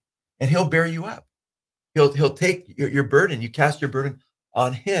unbearable. And he'll bear you up. He'll take your burden. You cast your burden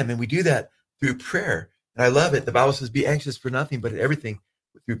on him. And we do that through prayer. And I love it. The Bible says, be anxious for nothing, but in everything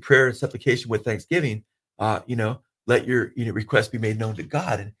through prayer and supplication with thanksgiving. let your request be made known to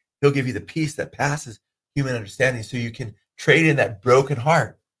God, and he'll give you the peace that passes human understanding, so you can trade in that broken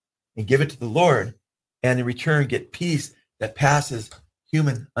heart and give it to the Lord, and in return get peace that passes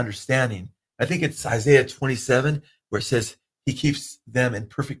human understanding. I think it's Isaiah 27 where it says he keeps them in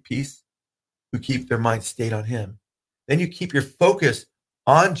perfect peace who keep their mind stayed on him. Then you keep your focus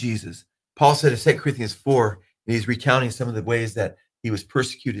on Jesus. Paul said in 2 Corinthians 4, and he's recounting some of the ways that he was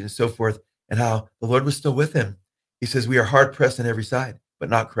persecuted and so forth, and how the Lord was still with him. He says, we are hard pressed on every side, but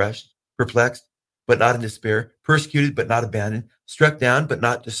not crushed, perplexed, but not in despair, persecuted, but not abandoned, struck down, but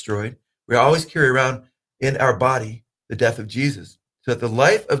not destroyed. We always carry around in our body the death of Jesus, so that the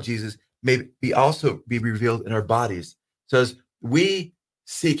life of Jesus may also be revealed in our bodies. So as we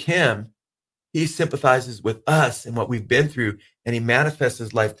seek him, he sympathizes with us and what we've been through, and he manifests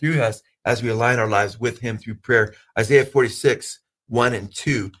his life through us as we align our lives with him through prayer. Isaiah 46, 1 and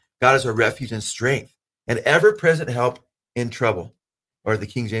 2, God is our refuge and strength, and ever-present help in trouble. Or the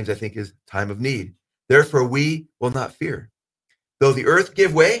King James, I think, is time of need. Therefore, we will not fear. Though the earth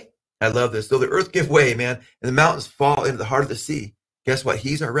give way, I love this, though the earth give way, man, and the mountains fall into the heart of the sea, guess what?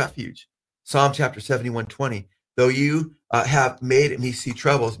 He's our refuge. Psalm chapter 71:20. Though you have made me see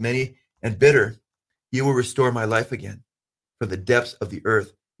troubles, many and bitter, you will restore my life again. From the depths of the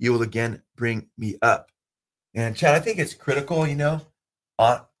earth, you will again bring me up. And Chad, I think it's critical,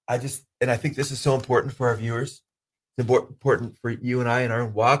 I think this is so important for our viewers. It's important for you and I in our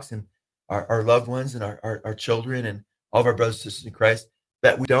own walks and our loved ones and our children and all of our brothers and sisters in Christ,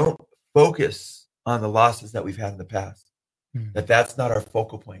 that we don't focus on the losses that we've had in the past. That's not our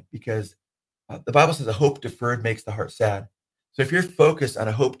focal point, because the Bible says a hope deferred makes the heart sad. So if you're focused on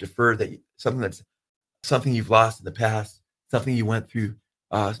a hope deferred, something you've lost in the past, something you went through,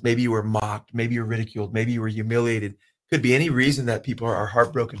 maybe you were mocked, maybe you were ridiculed, maybe you were humiliated, could be any reason that people are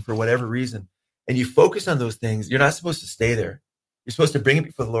heartbroken for whatever reason, and you focus on those things, you're not supposed to stay there. You're supposed to bring it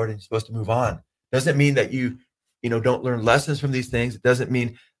before the Lord, and you're supposed to move on. Doesn't mean that you don't learn lessons from these things. It doesn't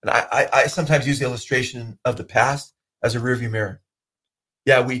mean, and I sometimes use the illustration of the past as a rearview mirror.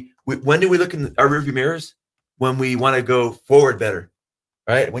 Yeah, when do we look in our rearview mirrors? When we want to go forward better,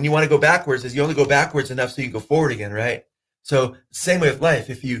 right? When you want to go backwards, is you only go backwards enough so you can go forward again, right? So same way with life.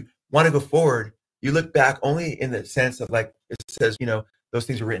 If you want to go forward, you look back only in the sense of, like it says, those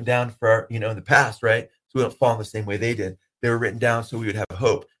things were written down for in the past, right? So we don't fall in the same way they did. They were written down so we would have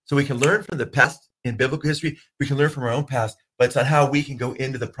hope. So we can learn from the past in biblical history. We can learn from our own past, but it's on how we can go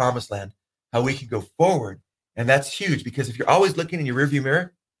into the promised land, how we can go forward. And that's huge, because if you're always looking in your rearview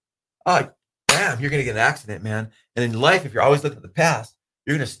mirror, bam, you're going to get an accident, man. And in life, if you're always looking at the past,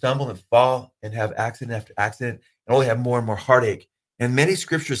 you're going to stumble and fall and have accident after accident and only have more and more heartache. And many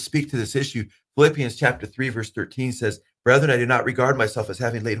scriptures speak to this issue. Philippians chapter 3, verse 13 says, brethren, I do not regard myself as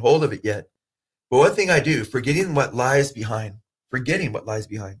having laid hold of it yet. But one thing I do, forgetting what lies behind,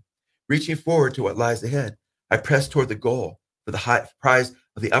 reaching forward to what lies ahead, I press toward the goal for the high prize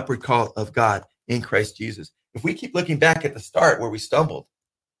of the upward call of God in Christ Jesus. If we keep looking back at the start where we stumbled,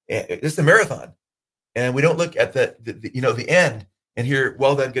 it's a marathon, and we don't look at the end and hear,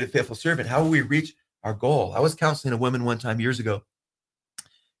 well done, good and faithful servant. How will we reach our goal? I was counseling a woman one time years ago.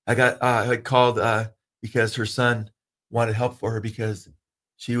 I had called because her son wanted help for her because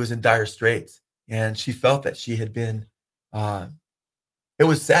she was in dire straits, and she felt that she had been, it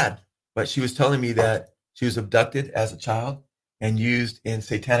was sad, but she was telling me that she was abducted as a child and used in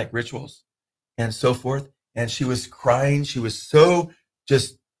satanic rituals and so forth. And she was crying. She was so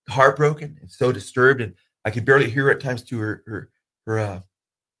just heartbroken and so disturbed, and I could barely hear her at times through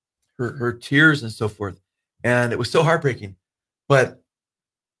her tears and so forth. And it was so heartbreaking. But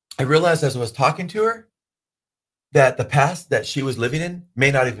I realized as I was talking to her that the past that she was living in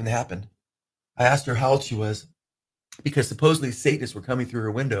may not even happen. I asked her how old she was, because supposedly Satanists were coming through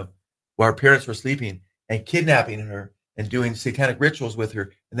her window while her parents were sleeping and kidnapping her and doing satanic rituals with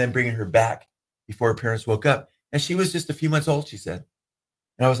her and then bringing her back before her parents woke up. And she was just a few months old, she said.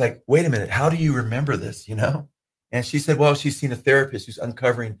 And I was like, wait a minute, how do you remember this, And she said, well, she's seen a therapist who's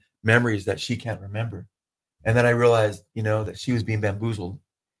uncovering memories that she can't remember. And then I realized, that she was being bamboozled.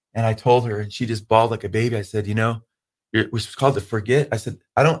 And I told her, and she just bawled like a baby. I said, it was called to forget. I said,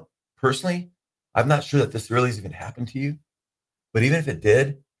 I'm not sure that this really has even happened to you. But even if it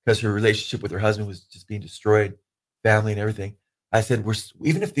did, because her relationship with her husband was just being destroyed, family and everything, I said,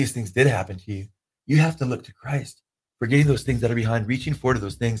 even if these things did happen to you, you have to look to Christ, forgetting those things that are behind, reaching forward to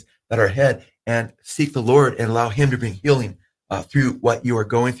those things that are ahead, and seek the Lord and allow him to bring healing through what you are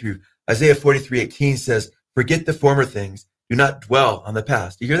going through. Isaiah 43:18 says, forget the former things, do not dwell on the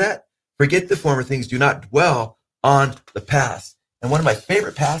past. You hear that? Forget the former things, do not dwell on the past. And one of my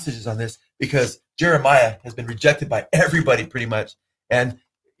favorite passages on this, because Jeremiah has been rejected by everybody pretty much. And,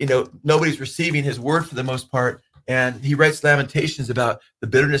 nobody's receiving his word for the most part. And he writes lamentations about the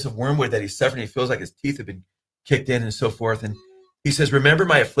bitterness of wormwood that he's suffering. He feels like his teeth have been kicked in and so forth. And he says, remember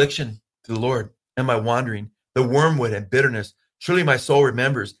my affliction to the Lord and my wandering, the wormwood and bitterness. Surely my soul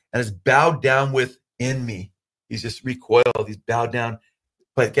remembers and is bowed down within me. He's just recoiled. He's bowed down.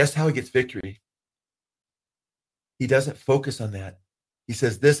 But guess how he gets victory? He doesn't focus on that. He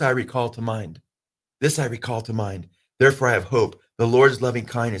says, this I recall to mind. This I recall to mind. Therefore I have hope. The Lord's loving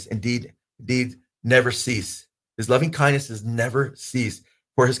kindness indeed never cease. His loving kindnesses never cease.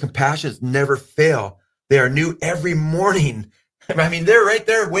 For his compassions never fail. They are new every morning. I mean, they're right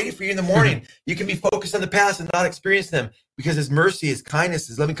there waiting for you in the morning. You can be focused on the past and not experience them because his mercy, his kindness,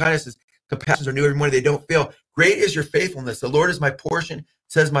 his loving kindness, his compassions are new every morning. They don't fail. Great is your faithfulness. The Lord is my portion,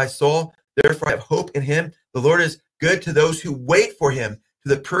 says my soul. Therefore I have hope in him. The Lord is good to those who wait for him, to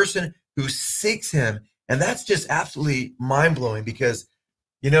the person who seeks him. And that's just absolutely mind-blowing because,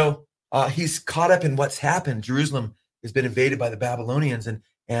 he's caught up in what's happened. Jerusalem has been invaded by the Babylonians and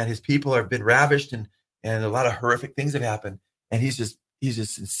his people have been ravished and a lot of horrific things have happened. And he's just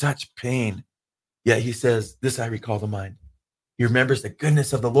in such pain. Yet he says, this I recall to mind. He remembers the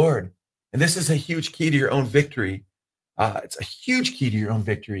goodness of the Lord. And this is a huge key to your own victory. It's a huge key to your own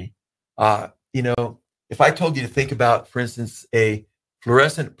victory. If I told you to think about, for instance, a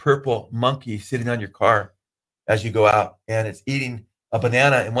fluorescent purple monkey sitting on your car as you go out, and it's eating a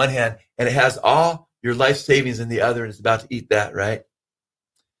banana in one hand, and it has all your life savings in the other, and it's about to eat that, right?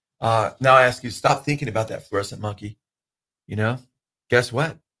 Now I ask you, stop thinking about that fluorescent monkey. Guess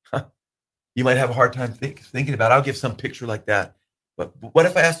what? You might have a hard time thinking about it. I'll give some picture like that. But what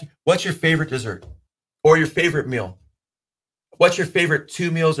if I asked you, what's your favorite dessert or your favorite meal? What's your favorite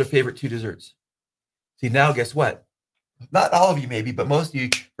 2 meals or favorite 2 desserts? See, now guess what? Not all of you maybe, but most of you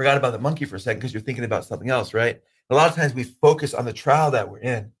forgot about the monkey for a second because you're thinking about something else, right? A lot of times we focus on the trial that we're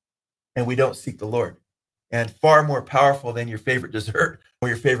in and we don't seek the Lord. And far more powerful than your favorite dessert or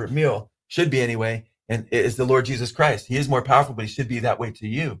your favorite meal, should be anyway, and is the Lord Jesus Christ. He is more powerful, but he should be that way to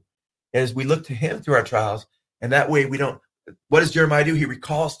you. As we look to him through our trials, and that way we don't, what does Jeremiah do? He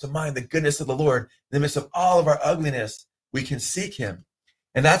recalls to mind the goodness of the Lord. In the midst of all of our ugliness, we can seek him.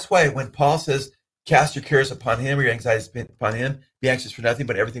 And that's why when Paul says, cast your cares upon him, or your anxieties upon him, be anxious for nothing,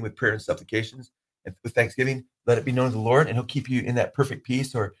 but everything with prayer and supplications, and with thanksgiving, let it be known to the Lord, and he'll keep you in that perfect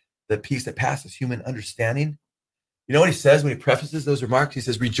peace, or the peace that passes human understanding. You know what he says when he prefaces those remarks? He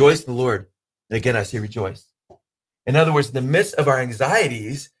says, rejoice in the Lord. And again, I say rejoice. In other words, in the midst of our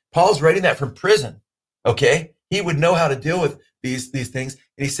anxieties, Paul's writing that from prison, okay? He would know how to deal with these things.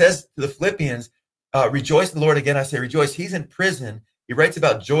 And he says to the Philippians, rejoice in the Lord. Again, I say rejoice. He's in prison. He writes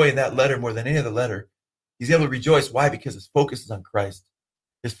about joy in that letter more than any other letter. He's able to rejoice. Why? Because his focus is on Christ.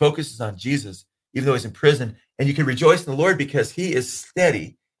 His focus is on Jesus, even though he's in prison. And you can rejoice in the Lord because he is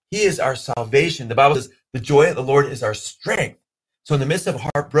steady. He is our salvation. The Bible says the joy of the Lord is our strength. So in the midst of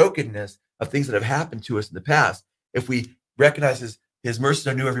heartbrokenness, of things that have happened to us in the past, if we recognize his mercies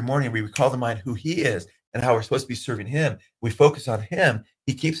are new every morning, we recall to mind who he is and how we're supposed to be serving him, we focus on him,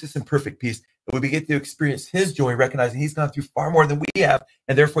 he keeps us in perfect peace. And we get to experience his joy, recognizing he's gone through far more than we have,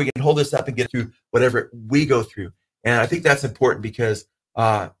 and therefore he can hold us up and get through whatever we go through. And I think that's important because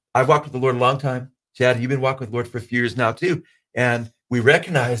I've walked with the Lord a long time. Chad, you've been walking with the Lord for a few years now too. And we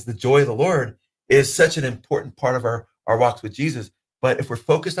recognize the joy of the Lord is such an important part of our walks with Jesus. But if we're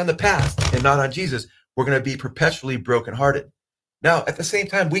focused on the past and not on Jesus, we're going to be perpetually brokenhearted. Now, at the same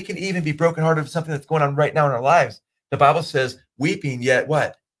time, we can even be brokenhearted of something that's going on right now in our lives. The Bible says weeping, yet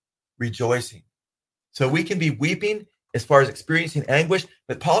what? Rejoicing. So we can be weeping as far as experiencing anguish,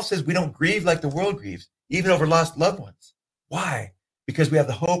 but Paul says we don't grieve like the world grieves, even over lost loved ones. Why? Because we have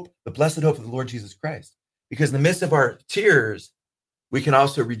the hope, the blessed hope of the Lord Jesus Christ. Because in the midst of our tears, we can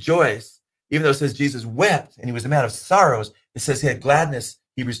also rejoice. Even though it says Jesus wept and he was a man of sorrows, it says he had gladness,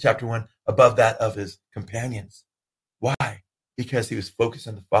 Hebrews chapter 1, above that of his companions. Why? Because he was focused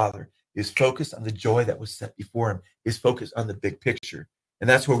on the Father. He was focused on the joy that was set before him. He was focused on the big picture. And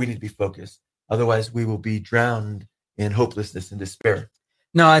that's where we need to be focused. Otherwise, we will be drowned in hopelessness and despair.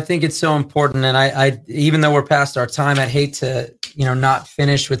 No, I think it's so important. And I even though we're past our time, I'd hate to, not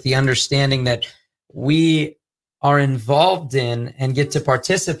finish with the understanding that we are involved in and get to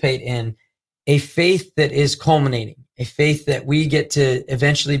participate in a faith that is culminating, a faith that we get to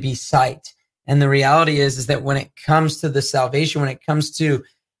eventually be sight. And the reality is that when it comes to the salvation, when it comes to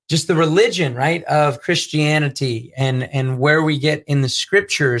just the religion, right, of Christianity and where we get in the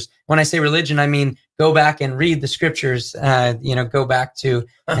scriptures, when I say religion, I mean, go back and read the scriptures, go back to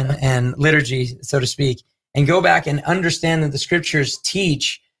and liturgy, so to speak. and go back and understand that the scriptures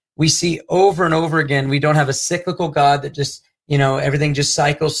teach, we see over and over again, we don't have a cyclical God that just, everything just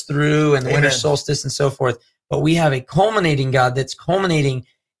cycles through and the winter solstice and so forth. But we have a culminating God that's culminating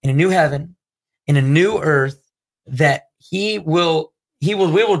in a new heaven, in a new earth, that we will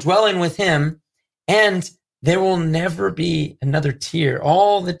dwell in with him, and there will never be another tear.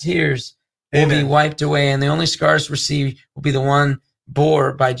 All the tears will be wiped away, and the only scars we see will be the one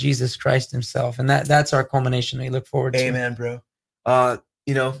bore by Jesus Christ himself. And that's our culmination we look forward to. Amen, bro.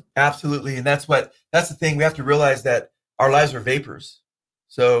 Absolutely. And that's the thing. We have to realize that our lives are vapors.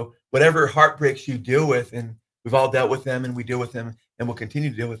 So whatever heartbreaks you deal with, and we've all dealt with them, and we deal with them, and we'll continue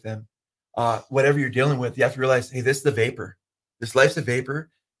to deal with them. Whatever you're dealing with, you have to realize, hey, this is the vapor. This life's a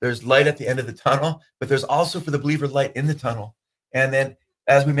vapor. There's light at the end of the tunnel, but there's also for the believer light in the tunnel. And then,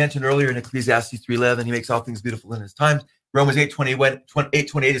 as we mentioned earlier in Ecclesiastes 3:11, he makes all things beautiful in his time. Romans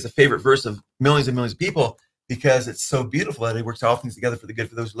 8:28 is a favorite verse of millions and millions of people because it's so beautiful that it works all things together for the good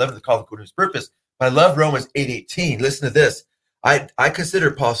for those who love him, the called according to his purpose. But I love Romans 8:18. Listen to this. I consider,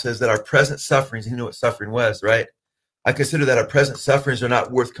 Paul says, that our present sufferings, you know what suffering was, right? I consider that our present sufferings are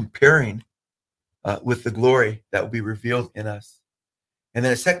not worth comparing with the glory that will be revealed in us. And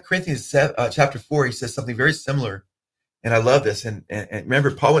then in 2 Corinthians chapter 4, he says something very similar. And I love this. And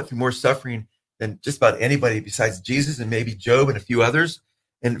remember, Paul went through more suffering than just about anybody besides Jesus and maybe Job and a few others.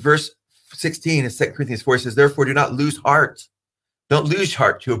 In verse 16 in 2 Corinthians 4, he says, therefore, do not lose heart. Don't lose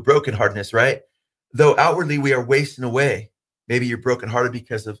heart to a brokenheartedness, right? Though outwardly we are wasting away. Maybe you're brokenhearted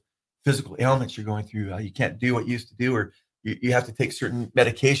because of physical ailments you're going through. You can't do what you used to do, or you have to take certain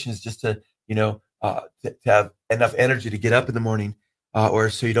medications just to, to have enough energy to get up in the morning, or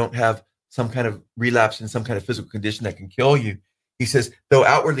so you don't have some kind of relapse in some kind of physical condition that can kill you. He says, though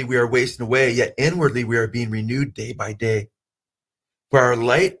outwardly we are wasting away, yet inwardly we are being renewed day by day. For our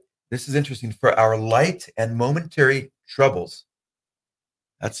light, this is interesting, for our light and momentary troubles,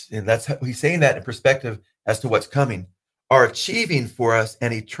 that's how he's saying that in perspective as to what's coming, are achieving for us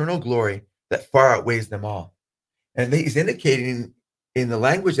an eternal glory that far outweighs them all. And he's indicating in the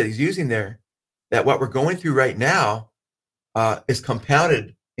language that he's using there that what we're going through right now is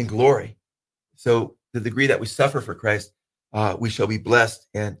compounded in glory. So the degree that we suffer for Christ, we shall be blessed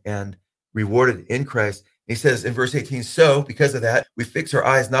and rewarded in Christ. He says in verse 18, so because of that, we fix our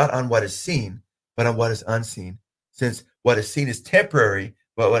eyes not on what is seen, but on what is unseen. Since what is seen is temporary,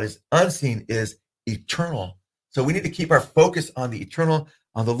 but what is unseen is eternal. So we need to keep our focus on the eternal,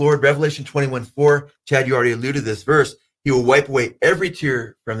 on the Lord. Revelation 21:4, Chad, you already alluded to this verse. He will wipe away every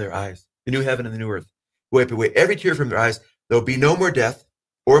tear from their eyes. The new heaven and the new earth. Wipe away every tear from their eyes. There will be no more death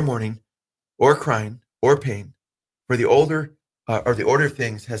or mourning or crying or pain. For the older order of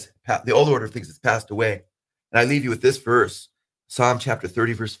things has passed away. And I leave you with this verse, Psalm chapter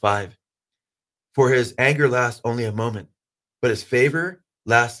 30, verse 5. For his anger lasts only a moment, but his favor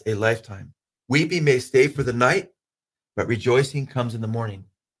lasts a lifetime. Weeping may stay for the night, but rejoicing comes in the morning.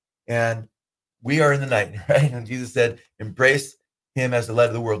 And we are in the night, right? And Jesus said, embrace him as the light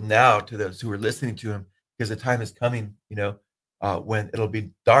of the world now to those who are listening to him, because the time is coming, when it'll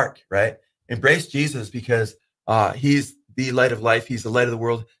be dark, right? Embrace Jesus because he's the light of life. He's the light of the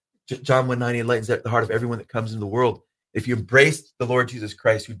world. John 1:9 enlightens the heart of everyone that comes into the world. If you embrace the Lord Jesus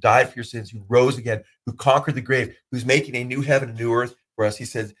Christ, who died for your sins, who rose again, who conquered the grave, who's making a new heaven, a new earth for us, he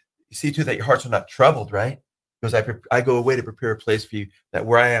says, you see to it that your hearts are not troubled, right? Because I go away to prepare a place for you, that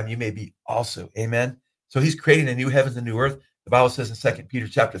where I am, you may be also. Amen. So he's creating a new heavens and new earth. The Bible says in 2 Peter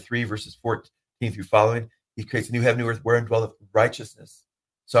chapter 3, verses 14 through following, he creates a new heaven, new earth, wherein dwelleth righteousness.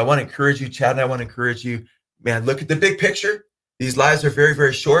 So I want to encourage you, Chad, and I want to encourage you, man, look at the big picture. These lives are very,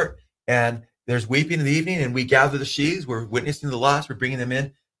 very short, and there's weeping in the evening, and we gather the sheaves. We're witnessing the lost. We're bringing them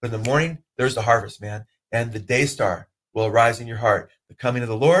in. But in the morning, there's the harvest, man. And the day star will arise in your heart, the coming of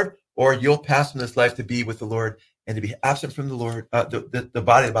the Lord, or you'll pass from this life to be with the Lord. And to be absent from the Lord, the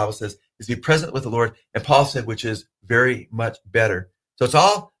body, the Bible says, is to be present with the Lord. And Paul said, which is very much better. So it's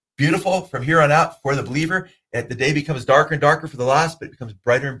all beautiful from here on out for the believer. And the day becomes darker and darker for the lost, but it becomes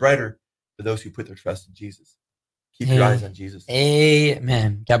brighter and brighter for those who put their trust in Jesus. Keep your eyes on Jesus.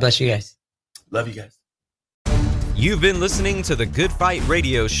 Amen. God bless you guys. Love you guys. You've been listening to the Good Fight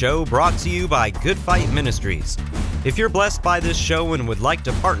Radio Show, brought to you by Good Fight Ministries. If you're blessed by this show and would like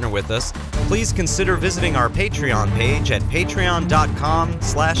to partner with us, please consider visiting our Patreon page at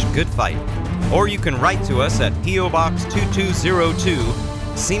patreon.com/goodfight. Or you can write to us at P.O. Box 2202,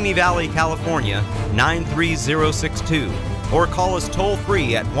 Simi Valley, California, 93062. Or call us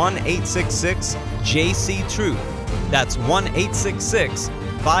toll-free at 1-866-JC-TRUTH. That's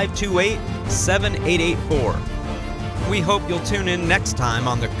 1-866-528-7884. We hope you'll tune in next time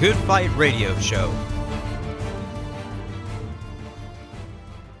on the Good Fight Radio Show.